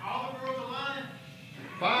town. All the girls are lying.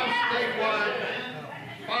 5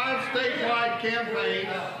 statewide campaigns.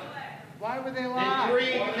 Why would they lie? And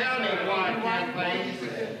 3 countywide campaigns.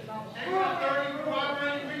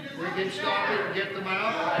 We can stop it and get them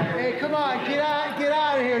out. Hey, come on, get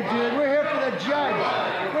out of here, dude. We're here for the judge.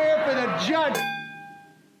 We're here for the judge.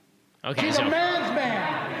 Okay, She's a man's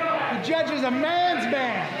man. The judge is a man's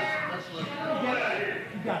man.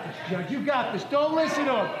 You got this, Judge. You got this. Don't listen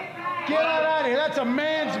to him. Get out of here. That's a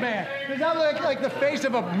man's man. Does that look like the face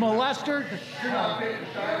of a molester?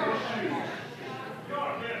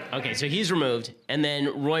 Okay, so he's removed, and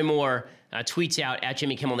then Roy Moore tweets out at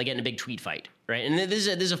Jimmy Kimmel, and they get in a big tweet fight, right? And this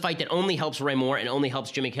is a fight that only helps Roy Moore and only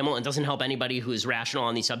helps Jimmy Kimmel and doesn't help anybody who is rational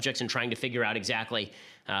on these subjects and trying to figure out exactly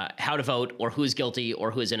how to vote or who is guilty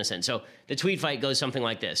or who is innocent. So the tweet fight goes something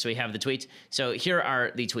like this. So we have the tweets. So here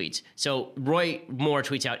are the tweets. So Roy Moore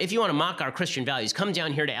tweets out, if you want to mock our Christian values, come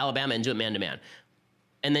down here to Alabama and do it man to man.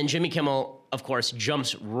 And then Jimmy Kimmel, of course,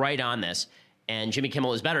 jumps right on this. And Jimmy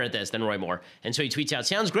Kimmel is better at this than Roy Moore. And so he tweets out,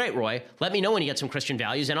 sounds great, Roy. Let me know when you get some Christian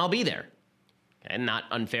values and I'll be there. And not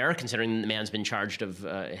unfair, considering the man's been charged of,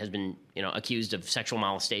 accused of sexual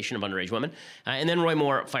molestation of underage women. And then Roy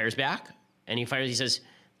Moore fires back, and he says,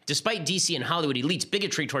 Despite DC and Hollywood elites'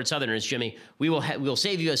 bigotry towards Southerners, Jimmy, we'll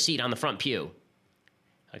save you a seat on the front pew.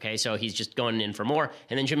 Okay, so he's just going in for more.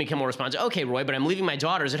 And then Jimmy Kimmel responds, okay, Roy, but I'm leaving my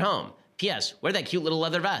daughters at home. P.S. Wear that cute little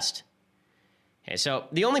leather vest. Okay, so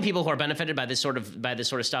the only people who are benefited by this sort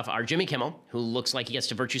of stuff are Jimmy Kimmel, who looks like he gets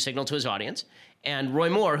to virtue signal to his audience, and Roy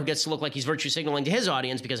Moore, who gets to look like he's virtue signaling to his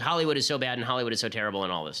audience because Hollywood is so bad and Hollywood is so terrible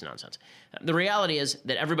and all this nonsense. The reality is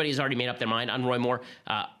that everybody has already made up their mind on Roy Moore.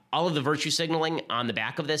 All of the virtue signaling on the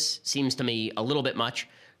back of this seems to me a little bit much.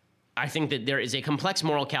 I think that there is a complex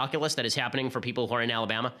moral calculus that is happening for people who are in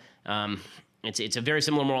Alabama. It's a very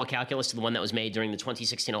similar moral calculus to the one that was made during the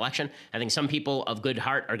 2016 election. I think some people of good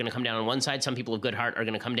heart are going to come down on one side. Some people of good heart are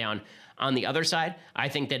going to come down on the other side. I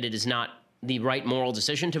think that it is not the right moral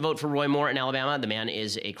decision to vote for Roy Moore in Alabama. The man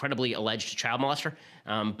is a credibly alleged child molester.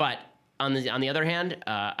 But on the other hand,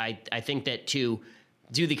 I think that to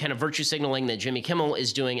do the kind of virtue signaling that Jimmy Kimmel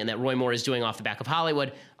is doing and that Roy Moore is doing off the back of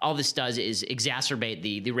Hollywood, all this does is exacerbate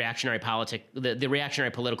the reactionary the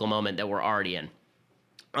reactionary political moment that we're already in.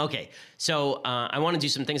 Okay, so I want to do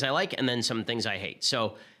some things I like and then some things I hate.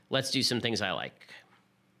 So let's do some things I like.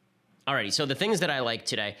 Alrighty, so the things that I like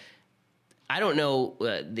today, I don't know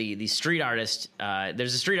the street artist.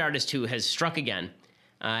 There's a street artist who has struck again,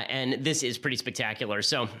 and this is pretty spectacular.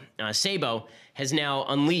 So Sabo has now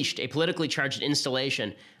unleashed a politically charged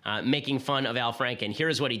installation making fun of Al Franken.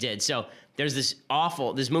 Here's what he did. So there's this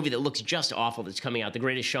movie that looks just awful that's coming out, The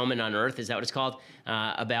Greatest Showman on Earth, is that what it's called?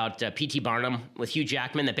 About P.T. Barnum with Hugh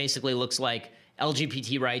Jackman that basically looks like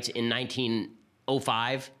LGBT rights in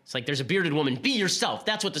 1905. It's like, there's a bearded woman, be yourself.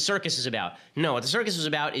 That's what the circus is about. No, what the circus is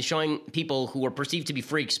about is showing people who were perceived to be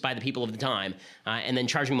freaks by the people of the time and then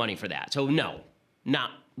charging money for that. So no,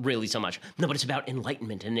 not really so much. No, but it's about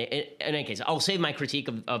enlightenment. And in any case, I'll save my critique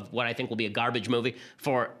of what I think will be a garbage movie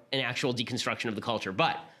for an actual deconstruction of the culture.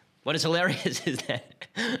 But what is hilarious is that,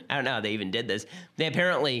 I don't know how they even did this. They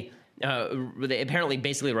apparently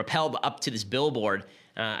basically rappelled up to this billboard.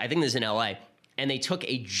 I think this is in L.A. And they took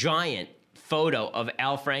a giant photo of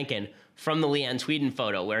Al Franken from the Leanne Tweeden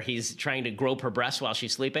photo where he's trying to grope her breasts while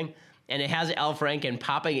she's sleeping. And it has Al Franken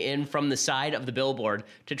popping in from the side of the billboard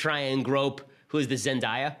to try and grope, who is the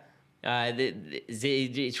Zendaya?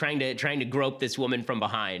 Trying to grope this woman from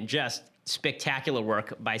behind. Just spectacular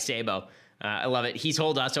work by Sabo. I love it. He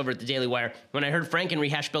told us over at the Daily Wire, when I heard Franken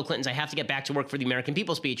rehash Bill Clinton's "I have to get back to work for the American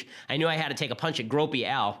people" speech, I knew I had to take a punch at gropey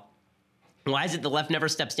Al. Why is it the left never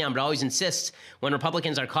steps down but always insists when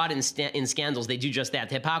Republicans are caught in scandals, they do just that?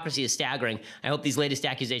 The hypocrisy is staggering. I hope these latest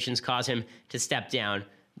accusations cause him to step down.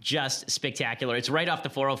 Just spectacular. It's right off the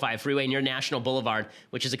 405 freeway near National Boulevard,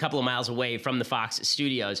 which is a couple of miles away from the Fox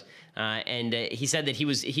studios. And he said that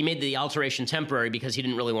he made the alteration temporary because he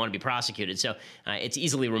didn't really want to be prosecuted. So it's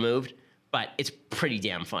easily removed, but it's pretty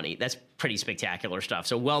damn funny. That's pretty spectacular stuff.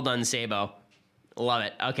 So well done, Sabo. Love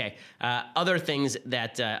it. Okay. Other things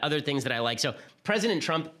that I like. So President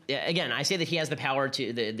Trump, again, I say that he has the power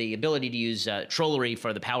to the ability to use trollery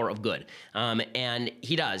for the power of good. And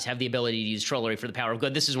he does have the ability to use trollery for the power of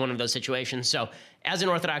good. This is one of those situations. So as an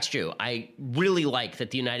Orthodox Jew, I really like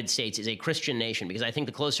that the United States is a Christian nation because I think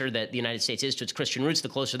the closer that the United States is to its Christian roots, the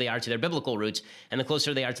closer they are to their biblical roots. And the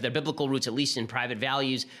closer they are to their biblical roots, at least in private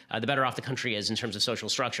values, the better off the country is in terms of social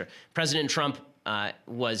structure. President Trump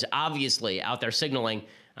was obviously out there signaling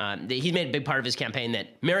he made a big part of his campaign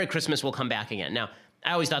that Merry Christmas will come back again. Now,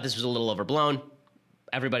 I always thought this was a little overblown.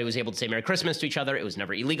 Everybody was able to say Merry Christmas to each other. It was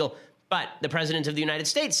never illegal. But the President of the United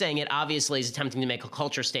States saying it obviously is attempting to make a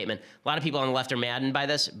culture statement. A lot of people on the left are maddened by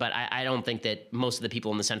this, but I don't think that most of the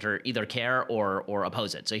people in the center either care or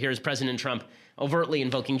oppose it. So here's President Trump overtly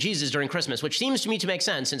invoking Jesus during Christmas, which seems to me to make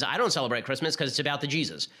sense since I don't celebrate Christmas because it's about the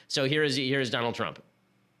Jesus. So here's Donald Trump.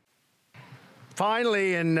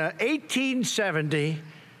 Finally, in 1870,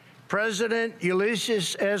 President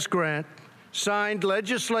Ulysses S. Grant signed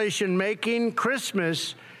legislation making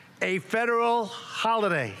Christmas a federal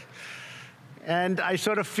holiday. And I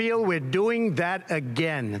sort of feel we're doing that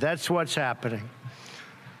again. That's what's happening.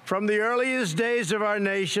 From the earliest days of our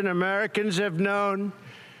nation, Americans have known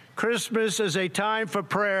Christmas as a time for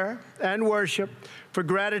prayer and worship, for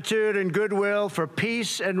gratitude and goodwill, for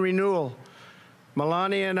peace and renewal.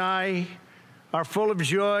 Melania and I are full of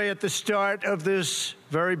joy at the start of this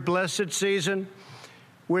very blessed season.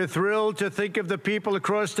 We're thrilled to think of the people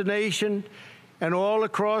across the nation and all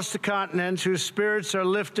across the continent whose spirits are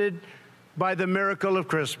lifted by the miracle of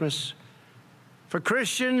Christmas. For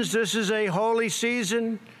Christians, this is a holy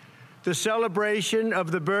season, the celebration of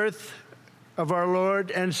the birth of our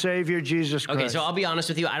Lord and Savior, Jesus Christ. Okay, so I'll be honest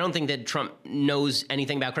with you. I don't think that Trump knows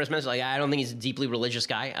anything about Christmas. I don't think he's a deeply religious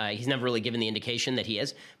guy. He's never really given the indication that he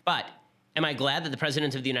is. But Am I glad that the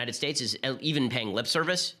President of the United States is even paying lip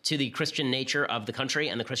service to the Christian nature of the country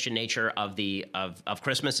and the Christian nature of of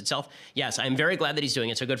Christmas itself? Yes, I'm very glad that he's doing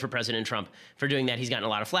it. So good for President Trump for doing that. He's gotten a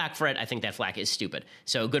lot of flack for it. I think that flack is stupid.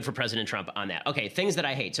 So good for President Trump on that. Okay, things that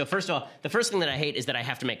I hate. So first of all, the first thing that I hate is that I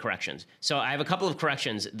have to make corrections. So I have a couple of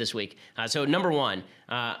corrections this week. So number one,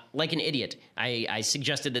 like an idiot, I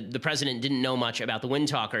suggested that the president didn't know much about the Wind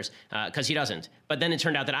Talkers because he doesn't. But then it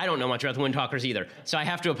turned out that I don't know much about the Wind Talkers either. So I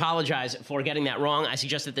have to apologize for getting that wrong. I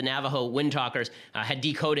suggested the Navajo Wind Talkers had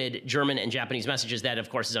decoded German and Japanese messages. That,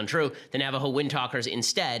 of course, is untrue. The Navajo Wind Talkers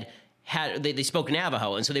instead they spoke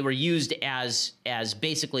Navajo, and so they were used as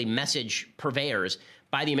basically message purveyors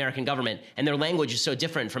by the American government, and their language is so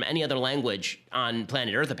different from any other language on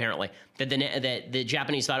planet Earth, apparently, that the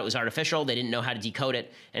Japanese thought it was artificial. They didn't know how to decode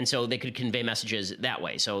it, and so they could convey messages that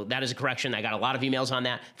way. So that is a correction. I got a lot of emails on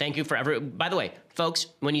that. Thank you for by the way, folks,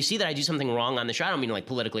 when you see that I do something wrong on the show, I don't mean like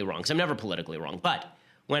politically wrong, because I'm never politically wrong, but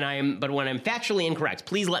when I'm factually incorrect,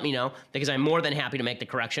 please let me know, because I'm more than happy to make the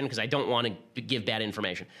correction, because I don't want to give bad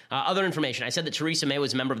information. Other information, I said that Theresa May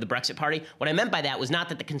was a member of the Brexit Party. What I meant by that was not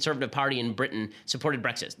that the Conservative Party in Britain supported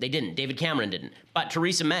Brexit. They didn't. David Cameron didn't. But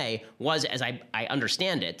Theresa May was, as I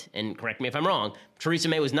understand it, and correct me if I'm wrong, Theresa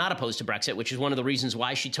May was not opposed to Brexit, which is one of the reasons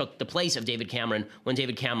why she took the place of David Cameron when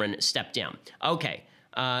David Cameron stepped down. Okay.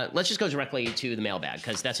 Let's just go directly to the mailbag,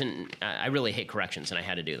 because I really hate corrections, and I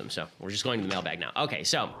had to do them. So we're just going to the mailbag now. Okay,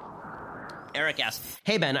 so Eric asks,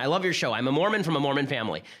 "Hey, Ben, I love your show. I'm a Mormon from a Mormon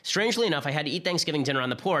family. Strangely enough, I had to eat Thanksgiving dinner on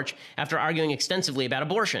the porch after arguing extensively about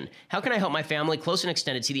abortion. How can I help my family, close and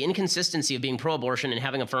extended, see the inconsistency of being pro-abortion and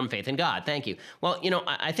having a firm faith in God? Thank you." Well,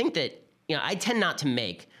 I think that, I tend not to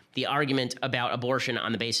make the argument about abortion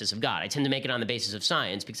on the basis of God. I tend to make it on the basis of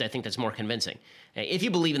science, because I think that's more convincing. If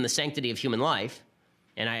you believe in the sanctity of human life,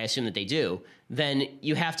 and I assume that they do, then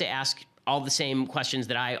you have to ask all the same questions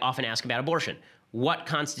that I often ask about abortion. What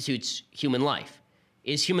constitutes human life?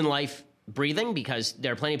 Is human life breathing? Because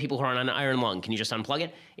there are plenty of people who are on an iron lung. Can you just unplug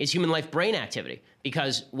it? Is human life brain activity?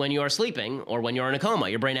 Because when you are sleeping or when you're in a coma,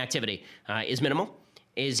 your brain activity is minimal.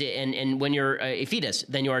 And when you're a fetus,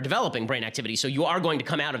 then you are developing brain activity. So you are going to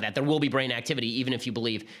come out of that. There will be brain activity, even if you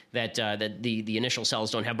believe that the initial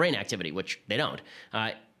cells don't have brain activity, which they don't.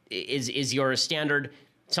 Is your standard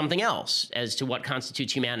something else as to what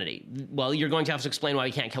constitutes humanity? Well, you're going to have to explain why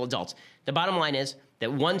we can't kill adults. The bottom line is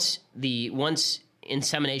that once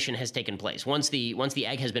insemination has taken place, once the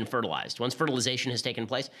egg has been fertilized, once fertilization has taken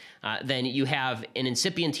place, then you have an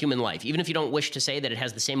incipient human life. Even if you don't wish to say that it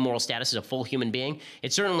has the same moral status as a full human being,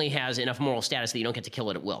 it certainly has enough moral status that you don't get to kill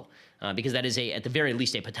it at will, because that is at the very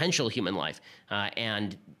least a potential human life,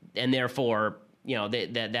 and therefore,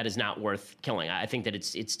 that is not worth killing. I think that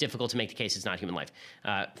it's difficult to make the case it's not human life,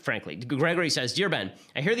 frankly. Gregory says, "Dear Ben,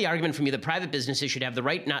 I hear the argument from you that private businesses should have the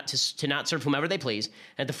right to not serve whomever they please,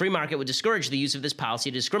 and that the free market would discourage the use of this policy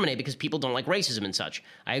to discriminate because people don't like racism and such.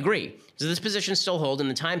 I agree. Does this position still hold in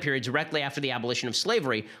the time period directly after the abolition of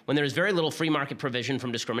slavery, when there is very little free market provision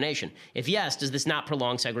from discrimination? If yes, does this not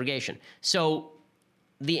prolong segregation?" So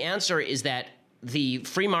the answer is that the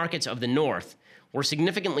free markets of the North were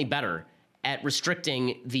significantly better at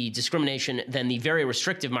restricting the discrimination than the very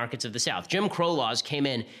restrictive markets of the South. Jim Crow laws came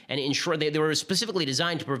in and ensured they were specifically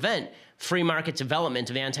designed to prevent free market development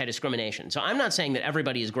of anti-discrimination. So I'm not saying that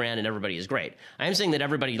everybody is grand and everybody is great. I am saying that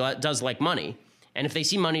everybody does like money, and if they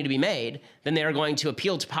see money to be made, then they are going to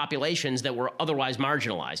appeal to populations that were otherwise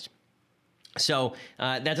marginalized. So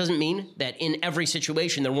that doesn't mean that in every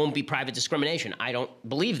situation there won't be private discrimination. I don't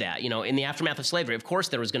believe that. In the aftermath of slavery, of course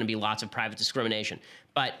there was going to be lots of private discrimination,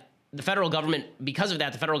 but the federal government, because of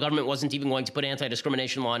that, the federal government wasn't even going to put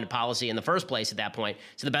anti-discrimination law into policy in the first place at that point.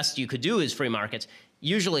 So the best you could do is free markets.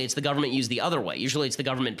 Usually it's the government used the other way. Usually it's the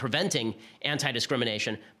government preventing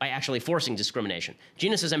anti-discrimination by actually forcing discrimination.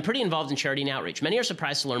 Gina says, "I'm pretty involved in charity and outreach. Many are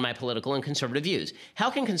surprised to learn my political and conservative views. How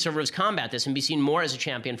can conservatives combat this and be seen more as a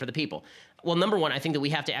champion for the people?" Well, number one, I think that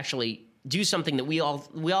we have to actually do something that we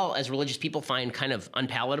all as religious people find kind of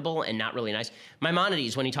unpalatable and not really nice.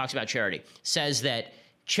 Maimonides, when he talks about charity, says that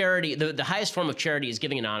charity, the highest form of charity is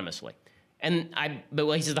giving anonymously.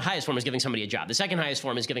 But he says the highest form is giving somebody a job. The second highest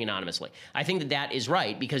form is giving anonymously. I think that is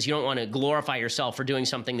right, because you don't want to glorify yourself for doing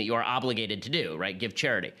something that you are obligated to do, right? Give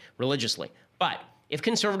charity religiously. But if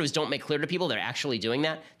conservatives don't make clear to people they're actually doing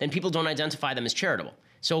that, then people don't identify them as charitable.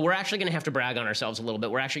 So we're actually going to have to brag on ourselves a little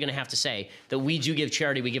bit. We're actually going to have to say that we do give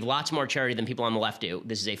charity. We give lots more charity than people on the left do.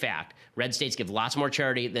 This is a fact. Red states give lots more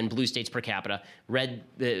charity than blue states per capita.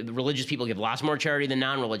 Religious people give lots more charity than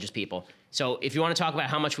non-religious people. So if you want to talk about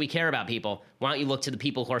how much we care about people, why don't you look to the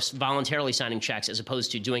people who are voluntarily signing checks as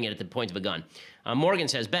opposed to doing it at the point of a gun. Morgan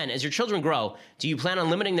says, Ben, as your children grow, do you plan on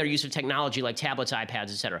limiting their use of technology like tablets,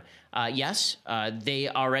 iPads, etc.? Yes, they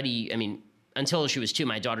already, until she was 2,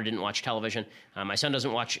 my daughter didn't watch television. My son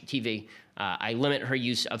doesn't watch TV. I limit her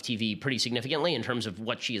use of TV pretty significantly in terms of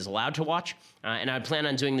what she is allowed to watch. And I plan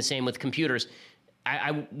on doing the same with computers.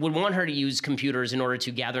 I would want her to use computers in order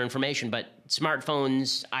to gather information, but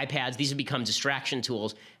smartphones, iPads, these have become distraction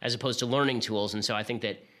tools as opposed to learning tools. And so I think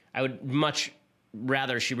that I would much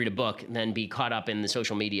rather she read a book than be caught up in the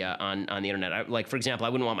social media on the internet. Like, for example, I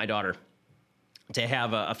wouldn't want my daughter to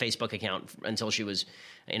have a Facebook account until she was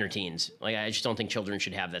in her teens. Like, I just don't think children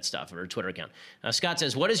should have that stuff, or a Twitter account. Scott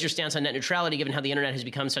says, what is your stance on net neutrality, given how the internet has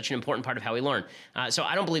become such an important part of how we learn? So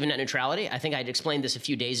I don't believe in net neutrality. I think I'd explained this a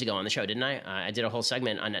few days ago on the show, didn't I? I did a whole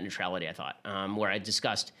segment on net neutrality, I thought, where I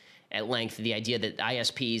discussed at length the idea that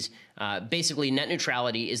ISPs, basically net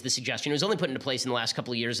neutrality is the suggestion. It was only put into place in the last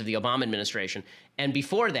couple of years of the Obama administration. And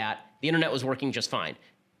before that, the internet was working just fine.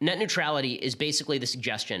 Net neutrality is basically the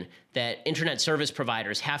suggestion that internet service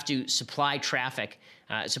providers have to supply traffic,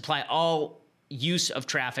 supply all use of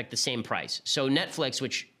traffic the same price. So Netflix,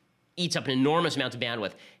 which eats up an enormous amount of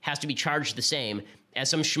bandwidth, has to be charged the same as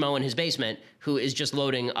some schmo in his basement who is just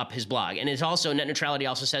loading up his blog. And it's also, net neutrality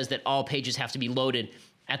also says that all pages have to be loaded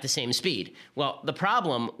at the same speed. Well, the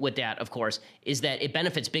problem with that, of course, is that it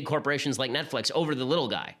benefits big corporations like Netflix over the little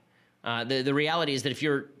guy. The reality is that if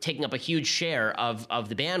you're taking up a huge share of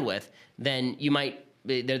the bandwidth, then you might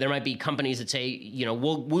there might be companies that say, we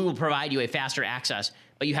will provide you a faster access,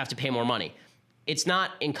 but you have to pay more money. It's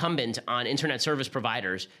not incumbent on internet service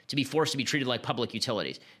providers to be forced to be treated like public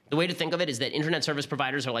utilities. The way to think of it is that internet service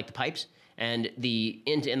providers are like the pipes, and the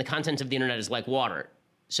content of the internet is like water.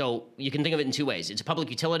 So you can think of it in two ways. It's a public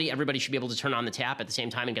utility. Everybody should be able to turn on the tap at the same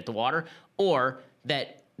time and get the water, or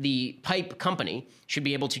that the pipe company should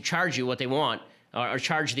be able to charge you what they want, or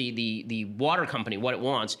charge the water company what it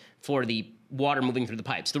wants for the water moving through the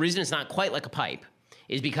pipes. The reason it's not quite like a pipe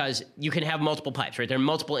is because you can have multiple pipes, right? There are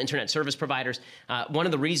multiple internet service providers. One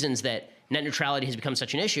of the reasons that net neutrality has become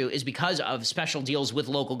such an issue is because of special deals with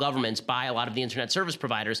local governments by a lot of the internet service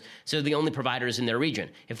providers, so they're the only providers in their region.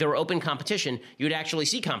 If there were open competition, you would actually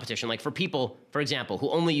see competition. Like for people, for example, who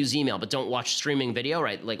only use email but don't watch streaming video,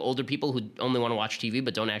 right? Like older people who only want to watch TV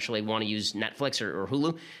but don't actually want to use Netflix or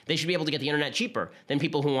Hulu, they should be able to get the internet cheaper than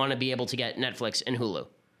people who want to be able to get Netflix and Hulu.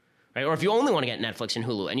 Right? Or if you only want to get Netflix and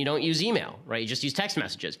Hulu and you don't use email, right? You just use text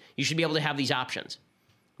messages. You should be able to have these options.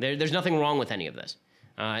 There's nothing wrong with any of this.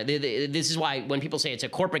 This is why when people say it's a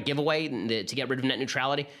corporate giveaway to get rid of net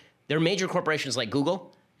neutrality, there are major corporations like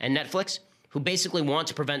Google and Netflix who basically want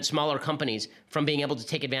to prevent smaller companies from being able to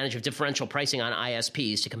take advantage of differential pricing on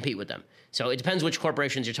ISPs to compete with them. So it depends which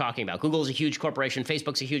corporations you're talking about. Google is a huge corporation.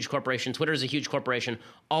 Facebook's a huge corporation. Twitter is a huge corporation.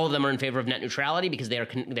 All of them are in favor of net neutrality because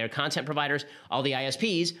they're content providers. All the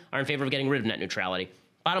ISPs are in favor of getting rid of net neutrality.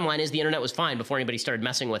 Bottom line is the internet was fine before anybody started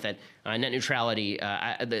messing with it. Net neutrality,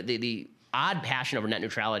 the odd passion over net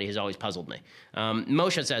neutrality has always puzzled me.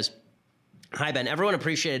 Moshe says, hi, Ben. Everyone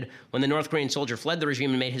appreciated when the North Korean soldier fled the regime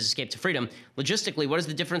and made his escape to freedom. Logistically, what is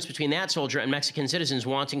the difference between that soldier and Mexican citizens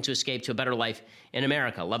wanting to escape to a better life in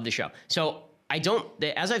America? Love the show. So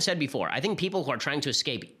as I've said before, I think people who are trying to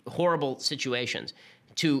escape horrible situations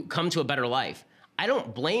to come to a better life, I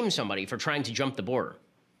don't blame somebody for trying to jump the border.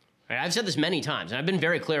 I've said this many times, and I've been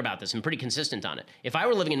very clear about this and pretty consistent on it. If I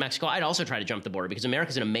were living in Mexico, I'd also try to jump the border because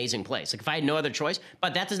America's an amazing place. Like if I had no other choice,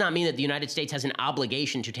 but that does not mean that the United States has an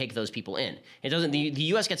obligation to take those people in. It doesn't. The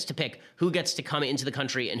U.S. gets to pick who gets to come into the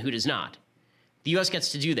country and who does not. The U.S.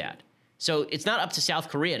 gets to do that. So it's not up to South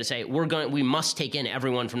Korea to say we must take in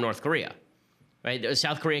everyone from North Korea. Right?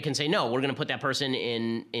 South Korea can say, no, we're going to put that person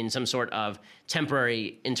in some sort of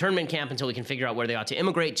temporary internment camp until we can figure out where they ought to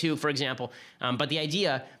immigrate to, for example. But the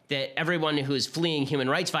idea that everyone who is fleeing human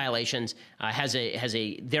rights violations has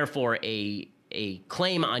therefore a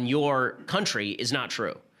claim on your country is not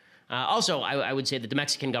true. Also, I would say that the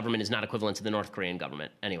Mexican government is not equivalent to the North Korean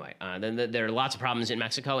government anyway. There are lots of problems in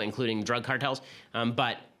Mexico, including drug cartels,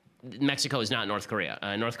 but Mexico is not North Korea.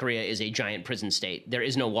 North Korea is a giant prison state. There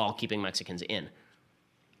is no wall keeping Mexicans in.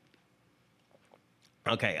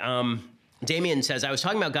 Okay, Damien says, I was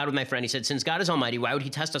talking about God with my friend. He said, since God is almighty, why would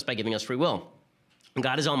he test us by giving us free will?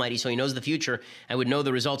 God is almighty, so he knows the future and would know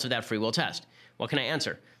the results of that free will test. What can I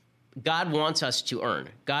answer? God wants us to earn.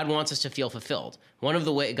 God wants us to feel fulfilled. One of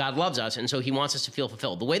the way God loves us, and so he wants us to feel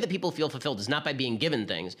fulfilled. The way that people feel fulfilled is not by being given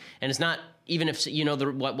things, and it's not even if you know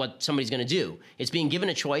what somebody's going to do. It's being given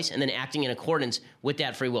a choice and then acting in accordance with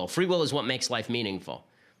that free will. Free will is what makes life meaningful.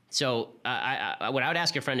 So what I would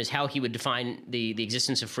ask your friend is how he would define the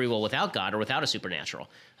existence of free will without God or without a supernatural.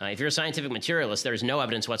 If you're a scientific materialist, there's no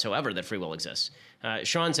evidence whatsoever that free will exists.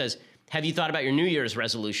 Sean says, have you thought about your New Year's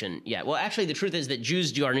resolution yet? Well, actually, the truth is that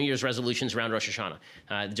Jews do our New Year's resolutions around Rosh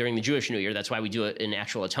Hashanah. During the Jewish New Year, that's why we do it in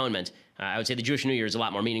actual atonement. I would say the Jewish New Year is a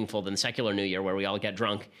lot more meaningful than the secular New Year, where we all get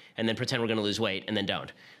drunk and then pretend we're going to lose weight and then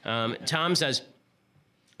don't. Tom says,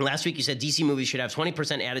 last week you said DC movies should have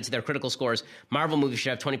 20% added to their critical scores. Marvel movies should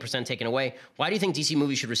have 20% taken away. Why do you think DC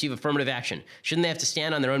movies should receive affirmative action? Shouldn't they have to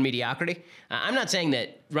stand on their own mediocrity? I'm not saying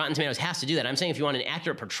that Rotten Tomatoes has to do that. I'm saying if you want an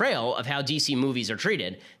accurate portrayal of how DC movies are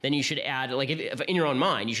treated, then you should add, like if in your own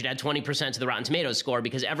mind, you should add 20% to the Rotten Tomatoes score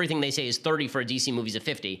because everything they say is 30 for a DC movie is a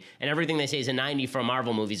 50, and everything they say is a 90 for a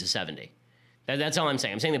Marvel movie is a 70. That's all I'm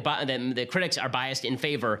saying. I'm saying that the critics are biased in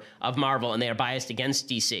favor of Marvel and they are biased against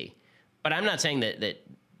DC. But I'm not saying that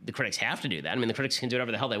the critics have to do that. I mean, the critics can do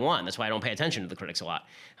whatever the hell they want. That's why I don't pay attention to the critics a lot.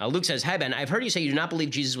 Luke says, hi, Ben. I've heard you say you do not believe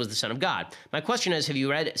Jesus was the Son of God. My question is, have you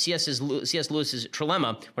read C.S. Lewis's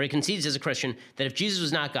Trilemma, where he concedes as a Christian that if Jesus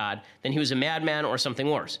was not God, then he was a madman or something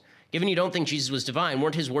worse? Given you don't think Jesus was divine,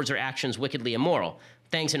 weren't his words or actions wickedly immoral?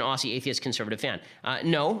 Thanks, an Aussie atheist conservative fan.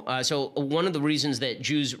 No. So one of the reasons that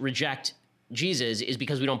Jews reject Jesus is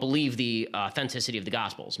because we don't believe the authenticity of the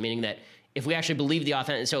Gospels, meaning that if we actually believe the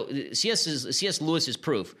authentic, so C.S. Lewis's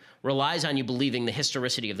proof relies on you believing the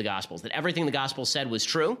historicity of the Gospels, that everything the Gospel said was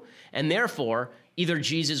true, and therefore either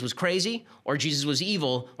Jesus was crazy, or Jesus was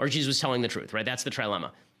evil, or Jesus was telling the truth, right? That's the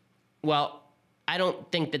trilemma. Well, I don't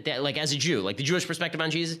think that, like as a Jew, like the Jewish perspective on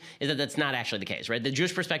Jesus is that that's not actually the case, right? The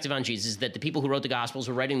Jewish perspective on Jesus is that the people who wrote the Gospels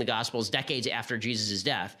were writing the Gospels decades after Jesus'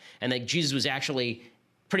 death, and that Jesus was actually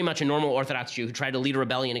pretty much a normal Orthodox Jew who tried to lead a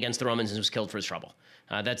rebellion against the Romans and was killed for his trouble.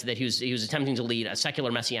 That he was attempting to lead a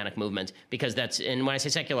secular messianic movement because and when I say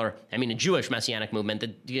secular, I mean a Jewish messianic movement,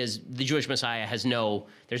 because the Jewish Messiah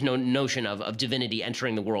there's no notion of divinity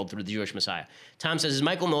entering the world through the Jewish Messiah. Tom says, is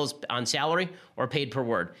Michael Knowles on salary or paid per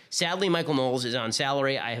word? Sadly, Michael Knowles is on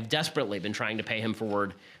salary. I have desperately been trying to pay him for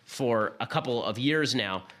word for a couple of years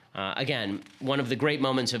now. Again, one of the great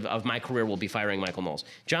moments of my career will be firing Michael Knowles.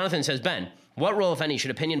 Jonathan says, Ben, what role, if any,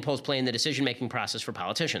 should opinion polls play in the decision-making process for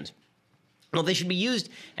politicians? Well, they should be used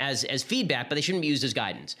as feedback, but they shouldn't be used as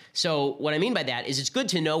guidance. So what I mean by that is it's good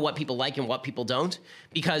to know what people like and what people don't,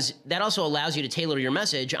 because that also allows you to tailor your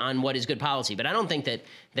message on what is good policy. But I don't think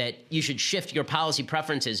that you should shift your policy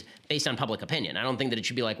preferences based on public opinion. I don't think that it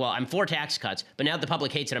should be like, well, I'm for tax cuts, but now the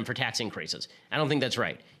public hates it, I'm for tax increases. I don't think that's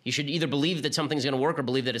right. You should either believe that something's going to work or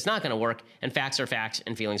believe that it's not going to work, and facts are facts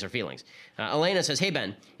and feelings are feelings. Elena says, hey,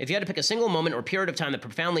 Ben, if you had to pick a single moment or period of time that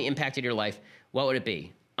profoundly impacted your life, what would it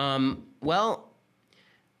be? Well,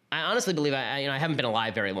 I honestly believe I haven't been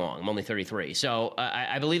alive very long. I'm only 33. So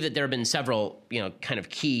I believe that there have been several, kind of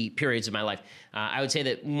key periods of my life. I would say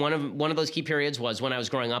that one of those key periods was when I was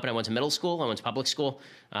growing up and I went to middle school. I went to public school,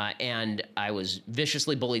 and I was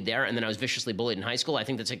viciously bullied there. And then I was viciously bullied in high school. I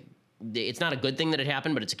think it's not a good thing that it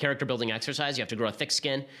happened, but it's a character building exercise. You have to grow a thick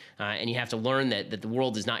skin, and you have to learn that the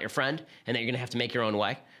world is not your friend and that you're going to have to make your own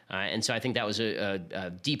way. And so I think that was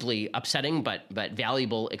a deeply upsetting but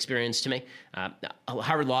valuable experience to me.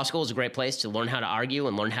 Harvard Law School is a great place to learn how to argue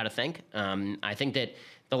and learn how to think. I think that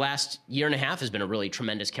the last year and a half has been a really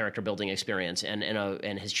tremendous character building experience and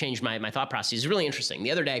has changed my thought process. It's really interesting.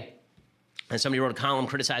 The other day, somebody wrote a column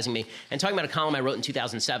criticizing me and talking about a column I wrote in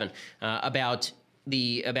 2007 about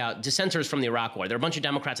dissenters from the Iraq War. There were a bunch of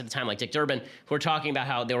Democrats at the time, like Dick Durbin, who were talking about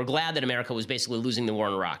how they were glad that America was basically losing the war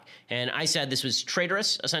in Iraq. And I said this was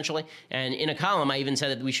traitorous, essentially. And in a column, I even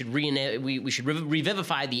said that we should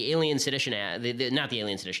revivify the Alien Sedition Act, not the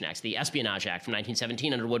Alien Sedition Acts, the Espionage Act from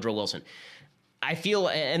 1917 under Woodrow Wilson. I feel,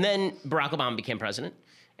 and then Barack Obama became president,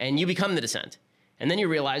 and you become the dissent. And then you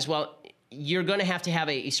realize, well, you're going to have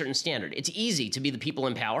a certain standard. It's easy to be the people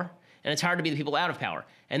in power, and it's hard to be the people out of power.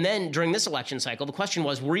 And then during this election cycle, the question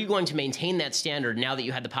was, were you going to maintain that standard now that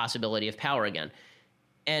you had the possibility of power again?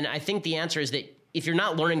 And I think the answer is that if you're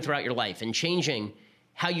not learning throughout your life and changing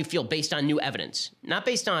how you feel based on new evidence, not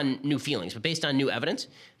based on new feelings, but based on new evidence,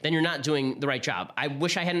 then you're not doing the right job. I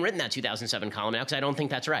wish I hadn't written that 2007 column now, because I don't think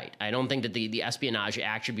that's right. I don't think that the Espionage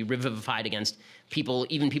Act should be revivified against people,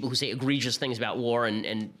 even people who say egregious things about war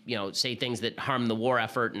and say things that harm the war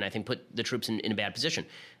effort and I think put the troops in a bad position.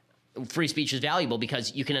 free speech is valuable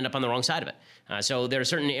because you can end up on the wrong side of it. So there are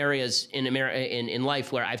certain areas in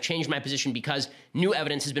life where I've changed my position because new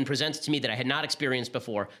evidence has been presented to me that I had not experienced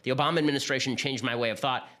before. The Obama administration changed my way of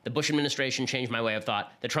thought. The Bush administration changed my way of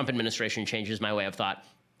thought. The Trump administration changes my way of thought.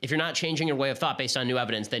 If you're not changing your way of thought based on new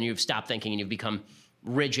evidence, then you've stopped thinking and you've become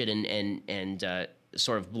rigid and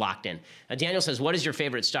sort of locked in. Daniel says, what is your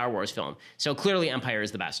favorite Star Wars film? So clearly Empire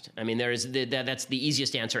is the best. I mean, that's the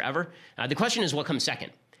easiest answer ever. The question is what comes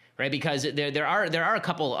second? Right, because there are a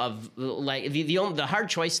couple of, like, the hard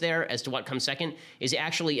choice there as to what comes second is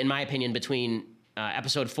actually, in my opinion, between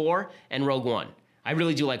Episode 4 and Rogue One. I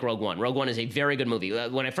really do like Rogue One. Rogue One is a very good movie.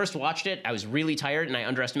 When I first watched it, I was really tired and I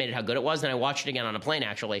underestimated how good it was. Then I watched it again on a plane,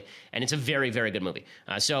 actually, and it's a very, very good movie.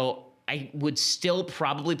 So I would still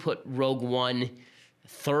probably put Rogue One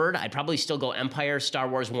third. I'd probably still go Empire, Star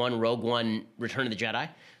Wars 1, Rogue One, Return of the Jedi.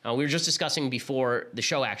 We were just discussing before the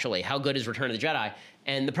show, actually, how good is Return of the Jedi.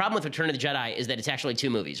 And the problem with Return of the Jedi is that it's actually 2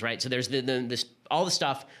 movies, right? So there's this all the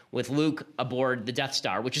stuff with Luke aboard the Death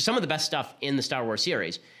Star, which is some of the best stuff in the Star Wars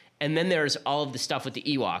series. And then there's all of the stuff with the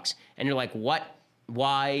Ewoks. And you're like, what,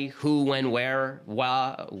 why, who, when, where,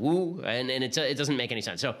 wah, woo? And it doesn't make any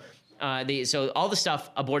sense. So so all the stuff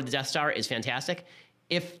aboard the Death Star is fantastic.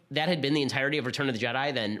 If that had been the entirety of Return of the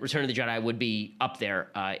Jedi, then Return of the Jedi would be up there.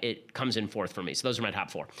 It comes in fourth for me. So those are my top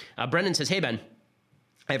 4. Brendan says, hey, Ben.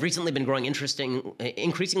 I've recently been growing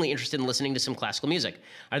increasingly interested in listening to some classical music.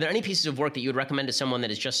 Are there any pieces of work that you would recommend to someone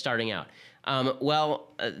that is just starting out?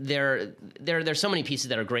 There's so many pieces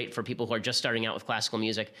that are great for people who are just starting out with classical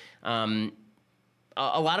music. A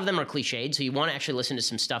lot of them are cliched, so you want to actually listen to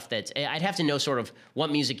some stuff that I'd have to know sort of what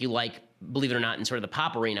music you like, believe it or not, in sort of the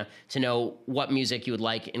pop arena to know what music you would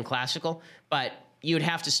like in classical. But you would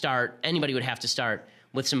have to start, anybody would have to start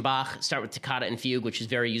with some Bach, start with Toccata and Fugue, which is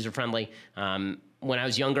very user-friendly. When I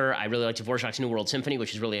was younger, I really liked Dvorak's New World Symphony,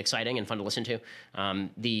 which is really exciting and fun to listen to.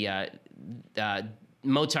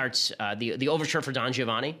 Mozart's the overture for Don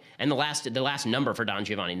Giovanni, and the last number for Don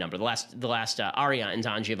Giovanni, the last aria in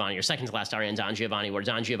Don Giovanni, or second to last aria in Don Giovanni, where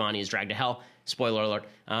Don Giovanni is dragged to hell. Spoiler alert.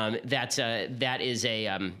 That is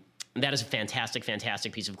a fantastic,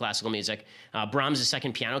 fantastic piece of classical music. Brahms'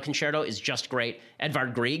 Second Piano Concerto is just great.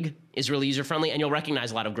 Edvard Grieg is really user-friendly, and you'll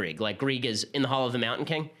recognize a lot of Grieg. Like Grieg is in the Hall of the Mountain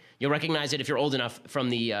King. You'll recognize it if you're old enough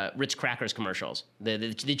from the Ritz Crackers commercials,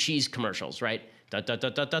 the cheese commercials, right? And so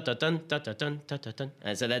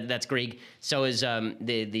that's Grieg. So is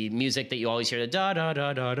the music that you always hear, the da da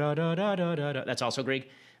da da da da da da da. That's also Grieg.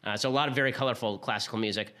 So a lot of very colorful classical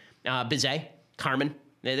music. Bizet, Carmen.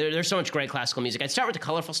 There's so much great classical music. I'd start with the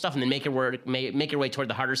colorful stuff and then make your way toward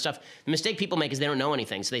the harder stuff. The mistake people make is they don't know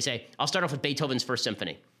anything. So they say, I'll start off with Beethoven's First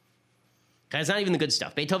Symphony. That's not even the good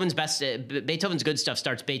stuff. Beethoven's good stuff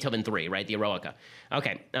starts Beethoven 3, right? The Eroica.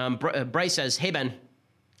 Okay. Bryce says, hey, Ben,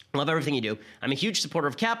 love everything you do. I'm a huge supporter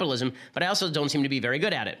of capitalism, but I also don't seem to be very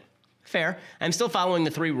good at it. Fair. I'm still following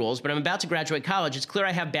the 3 rules, but I'm about to graduate college. It's clear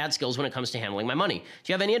I have bad skills when it comes to handling my money.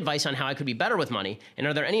 Do you have any advice on how I could be better with money? And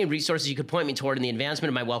are there any resources you could point me toward in the advancement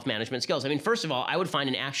of my wealth management skills? I mean, first of all, I would find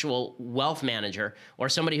an actual wealth manager or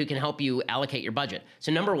somebody who can help you allocate your budget.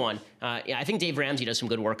 So number one, I think Dave Ramsey does some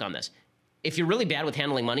good work on this. If you're really bad with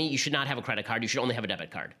handling money, you should not have a credit card. You should only have a debit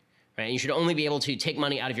card, right? You should only be able to take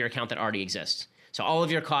money out of your account that already exists. So all of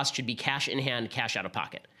your costs should be cash in hand, cash out of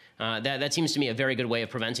pocket. That seems to me a very good way of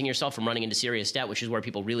preventing yourself from running into serious debt, which is where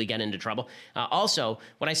people really get into trouble. Also,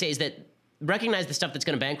 what I say is that recognize the stuff that's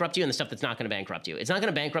going to bankrupt you and the stuff that's not going to bankrupt you. It's not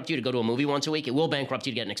going to bankrupt you to go to a movie once a week. It will bankrupt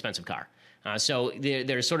you to get an expensive car. So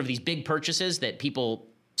there's sort of these big purchases that people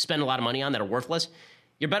spend a lot of money on that are worthless.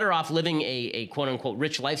 You're better off living a quote-unquote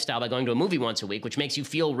rich lifestyle by going to a movie once a week, which makes you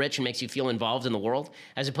feel rich and makes you feel involved in the world,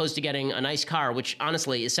 as opposed to getting a nice car, which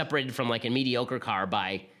honestly is separated from like a mediocre car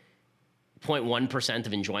by 0.1%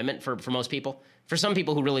 of enjoyment for most people. For some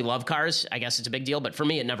people who really love cars, I guess it's a big deal, but for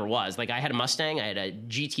me, it never was. Like I had a Mustang. I had a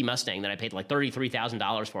GT Mustang that I paid like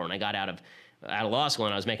 $33,000 for when I got out of law school,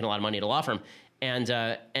 and I was making a lot of money at a law firm. And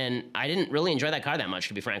I didn't really enjoy that car that much,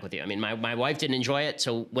 to be frank with you. I mean, my wife didn't enjoy it,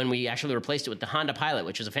 so when we actually replaced it with the Honda Pilot,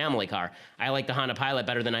 which is a family car, I like the Honda Pilot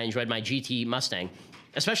better than I enjoyed my GT Mustang,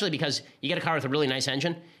 especially because you get a car with a really nice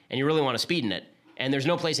engine, and you really want to speed in it, and there's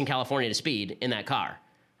no place in California to speed in that car,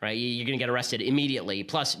 right? You're going to get arrested immediately,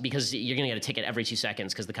 plus because you're going to get a ticket every 2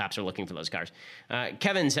 seconds because the cops are looking for those cars.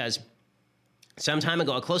 Kevin says, some time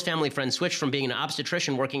ago, a close family friend switched from being an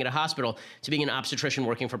obstetrician working at a hospital to being an obstetrician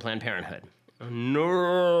working for Planned Parenthood.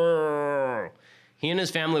 No. He and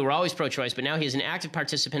his family were always pro-choice, but now he is an active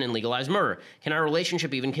participant in legalized murder. Can our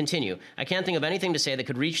relationship even continue? I can't think of anything to say that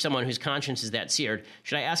could reach someone whose conscience is that seared.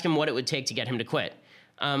 Should I ask him what it would take to get him to quit?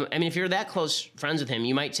 I mean, if you're that close friends with him,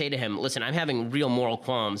 you might say to him, listen, I'm having real moral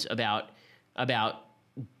qualms about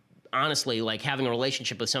honestly, like having a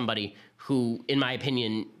relationship with somebody who, in my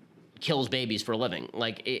opinion, kills babies for a living.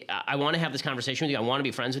 Like, I want to have this conversation with you. I want to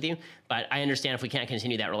be friends with you, but I understand if we can't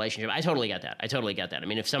continue that relationship. I totally get that. I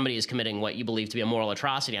mean, if somebody is committing what you believe to be a moral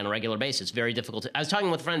atrocity on a regular basis, it's very difficult I was talking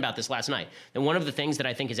with a friend about this last night, and one of the things that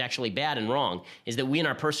I think is actually bad and wrong is that we in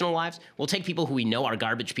our personal lives will take people who we know are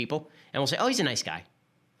garbage people, and we'll say, oh, he's a nice guy.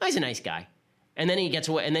 Oh, he's a nice guy. And then he gets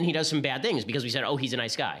away, and then he does some bad things because we said, oh, he's a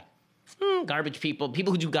nice guy. Garbage people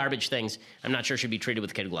who do garbage things, I'm not sure should be treated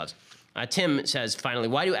with kid gloves. Tim says, finally,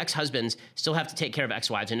 why do ex-husbands still have to take care of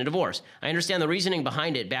ex-wives in a divorce? I understand the reasoning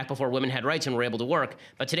behind it back before women had rights and were able to work,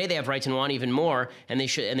 but today they have rights and want even more, and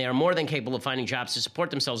they are more than capable of finding jobs to support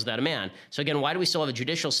themselves without a man. So again, why do we still have a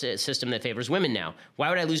judicial system that favors women now? Why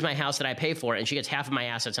would I lose my house that I pay for and she gets half of my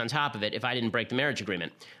assets on top of it if I didn't break the marriage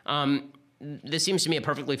agreement? This seems to me a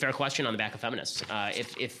perfectly fair question on the back of feminists.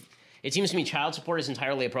 If it seems to me child support is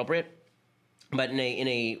entirely appropriate, but in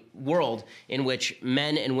a world in which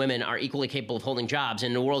men and women are equally capable of holding jobs,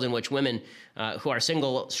 in a world in which women who are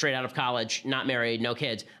single, straight out of college, not married, no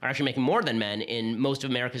kids, are actually making more than men in most of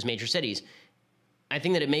America's major cities, I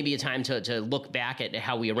think that it may be a time to look back at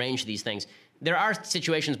how we arrange these things. There are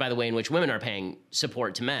situations, by the way, in which women are paying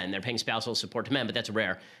support to men. They're paying spousal support to men, but that's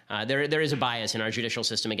rare. There is a bias in our judicial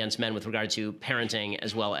system against men with regard to parenting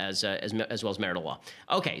as well as marital law.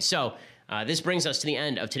 Okay, so this brings us to the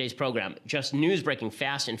end of today's program. Just news breaking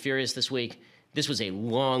fast and furious this week. This was a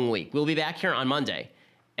long week. We'll be back here on Monday.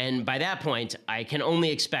 And by that point, I can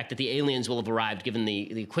only expect that the aliens will have arrived, given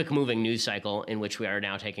the quick-moving news cycle in which we are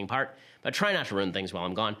now taking part. But try not to ruin things while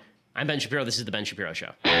I'm gone. I'm Ben Shapiro. This is The Ben Shapiro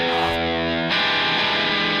Show.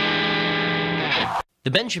 The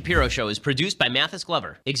Ben Shapiro Show is produced by Mathis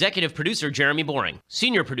Glover, executive producer Jeremy Boring,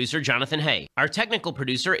 senior producer Jonathan Hay. Our technical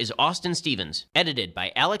producer is Austin Stevens, edited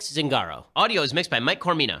by Alex Zingaro. Audio is mixed by Mike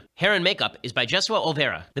Cormina. Hair and makeup is by Jesua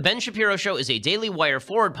Olvera. The Ben Shapiro Show is a Daily Wire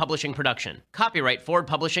Forward Publishing production. Copyright Forward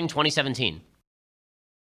Publishing 2017.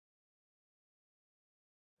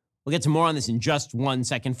 We'll get to more on this in just 1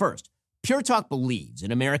 second. First, Pure Talk believes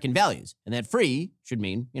in American values, and that free should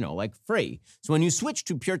mean, like free. So when you switch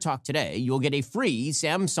to Pure Talk today, you'll get a free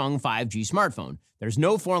Samsung 5G smartphone. There's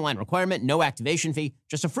no 4-line requirement, no activation fee,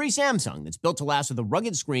 just a free Samsung that's built to last with a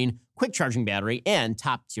rugged screen, quick charging battery, and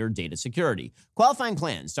top-tier data security. Qualifying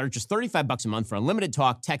plans start at just $35 a month for unlimited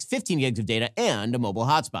talk, text, 15 gigs of data, and a mobile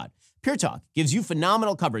hotspot. Pure Talk gives you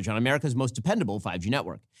phenomenal coverage on America's most dependable 5G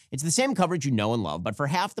network. It's the same coverage you know and love, but for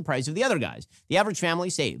half the price of the other guys. The average family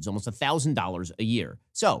saves almost $1,000 a year.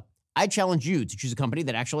 So I challenge you to choose a company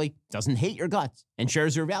that actually doesn't hate your guts and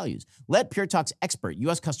shares your values. Let Pure Talk's expert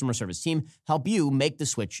U.S. customer service team help you make the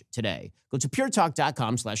switch today. Go to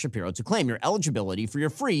puretalk.com/Shapiro to claim your eligibility for your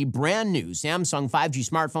free brand new Samsung 5G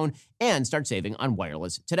smartphone and start saving on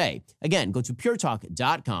wireless today. Again, go to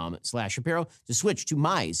puretalk.com/Shapiro to switch to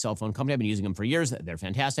my cell phone company. I've been using them for years. They're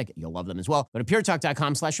fantastic. You'll love them as well. Go to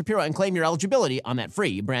puretalk.com/Shapiro and claim your eligibility on that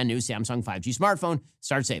free brand new Samsung 5G smartphone.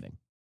 Start saving.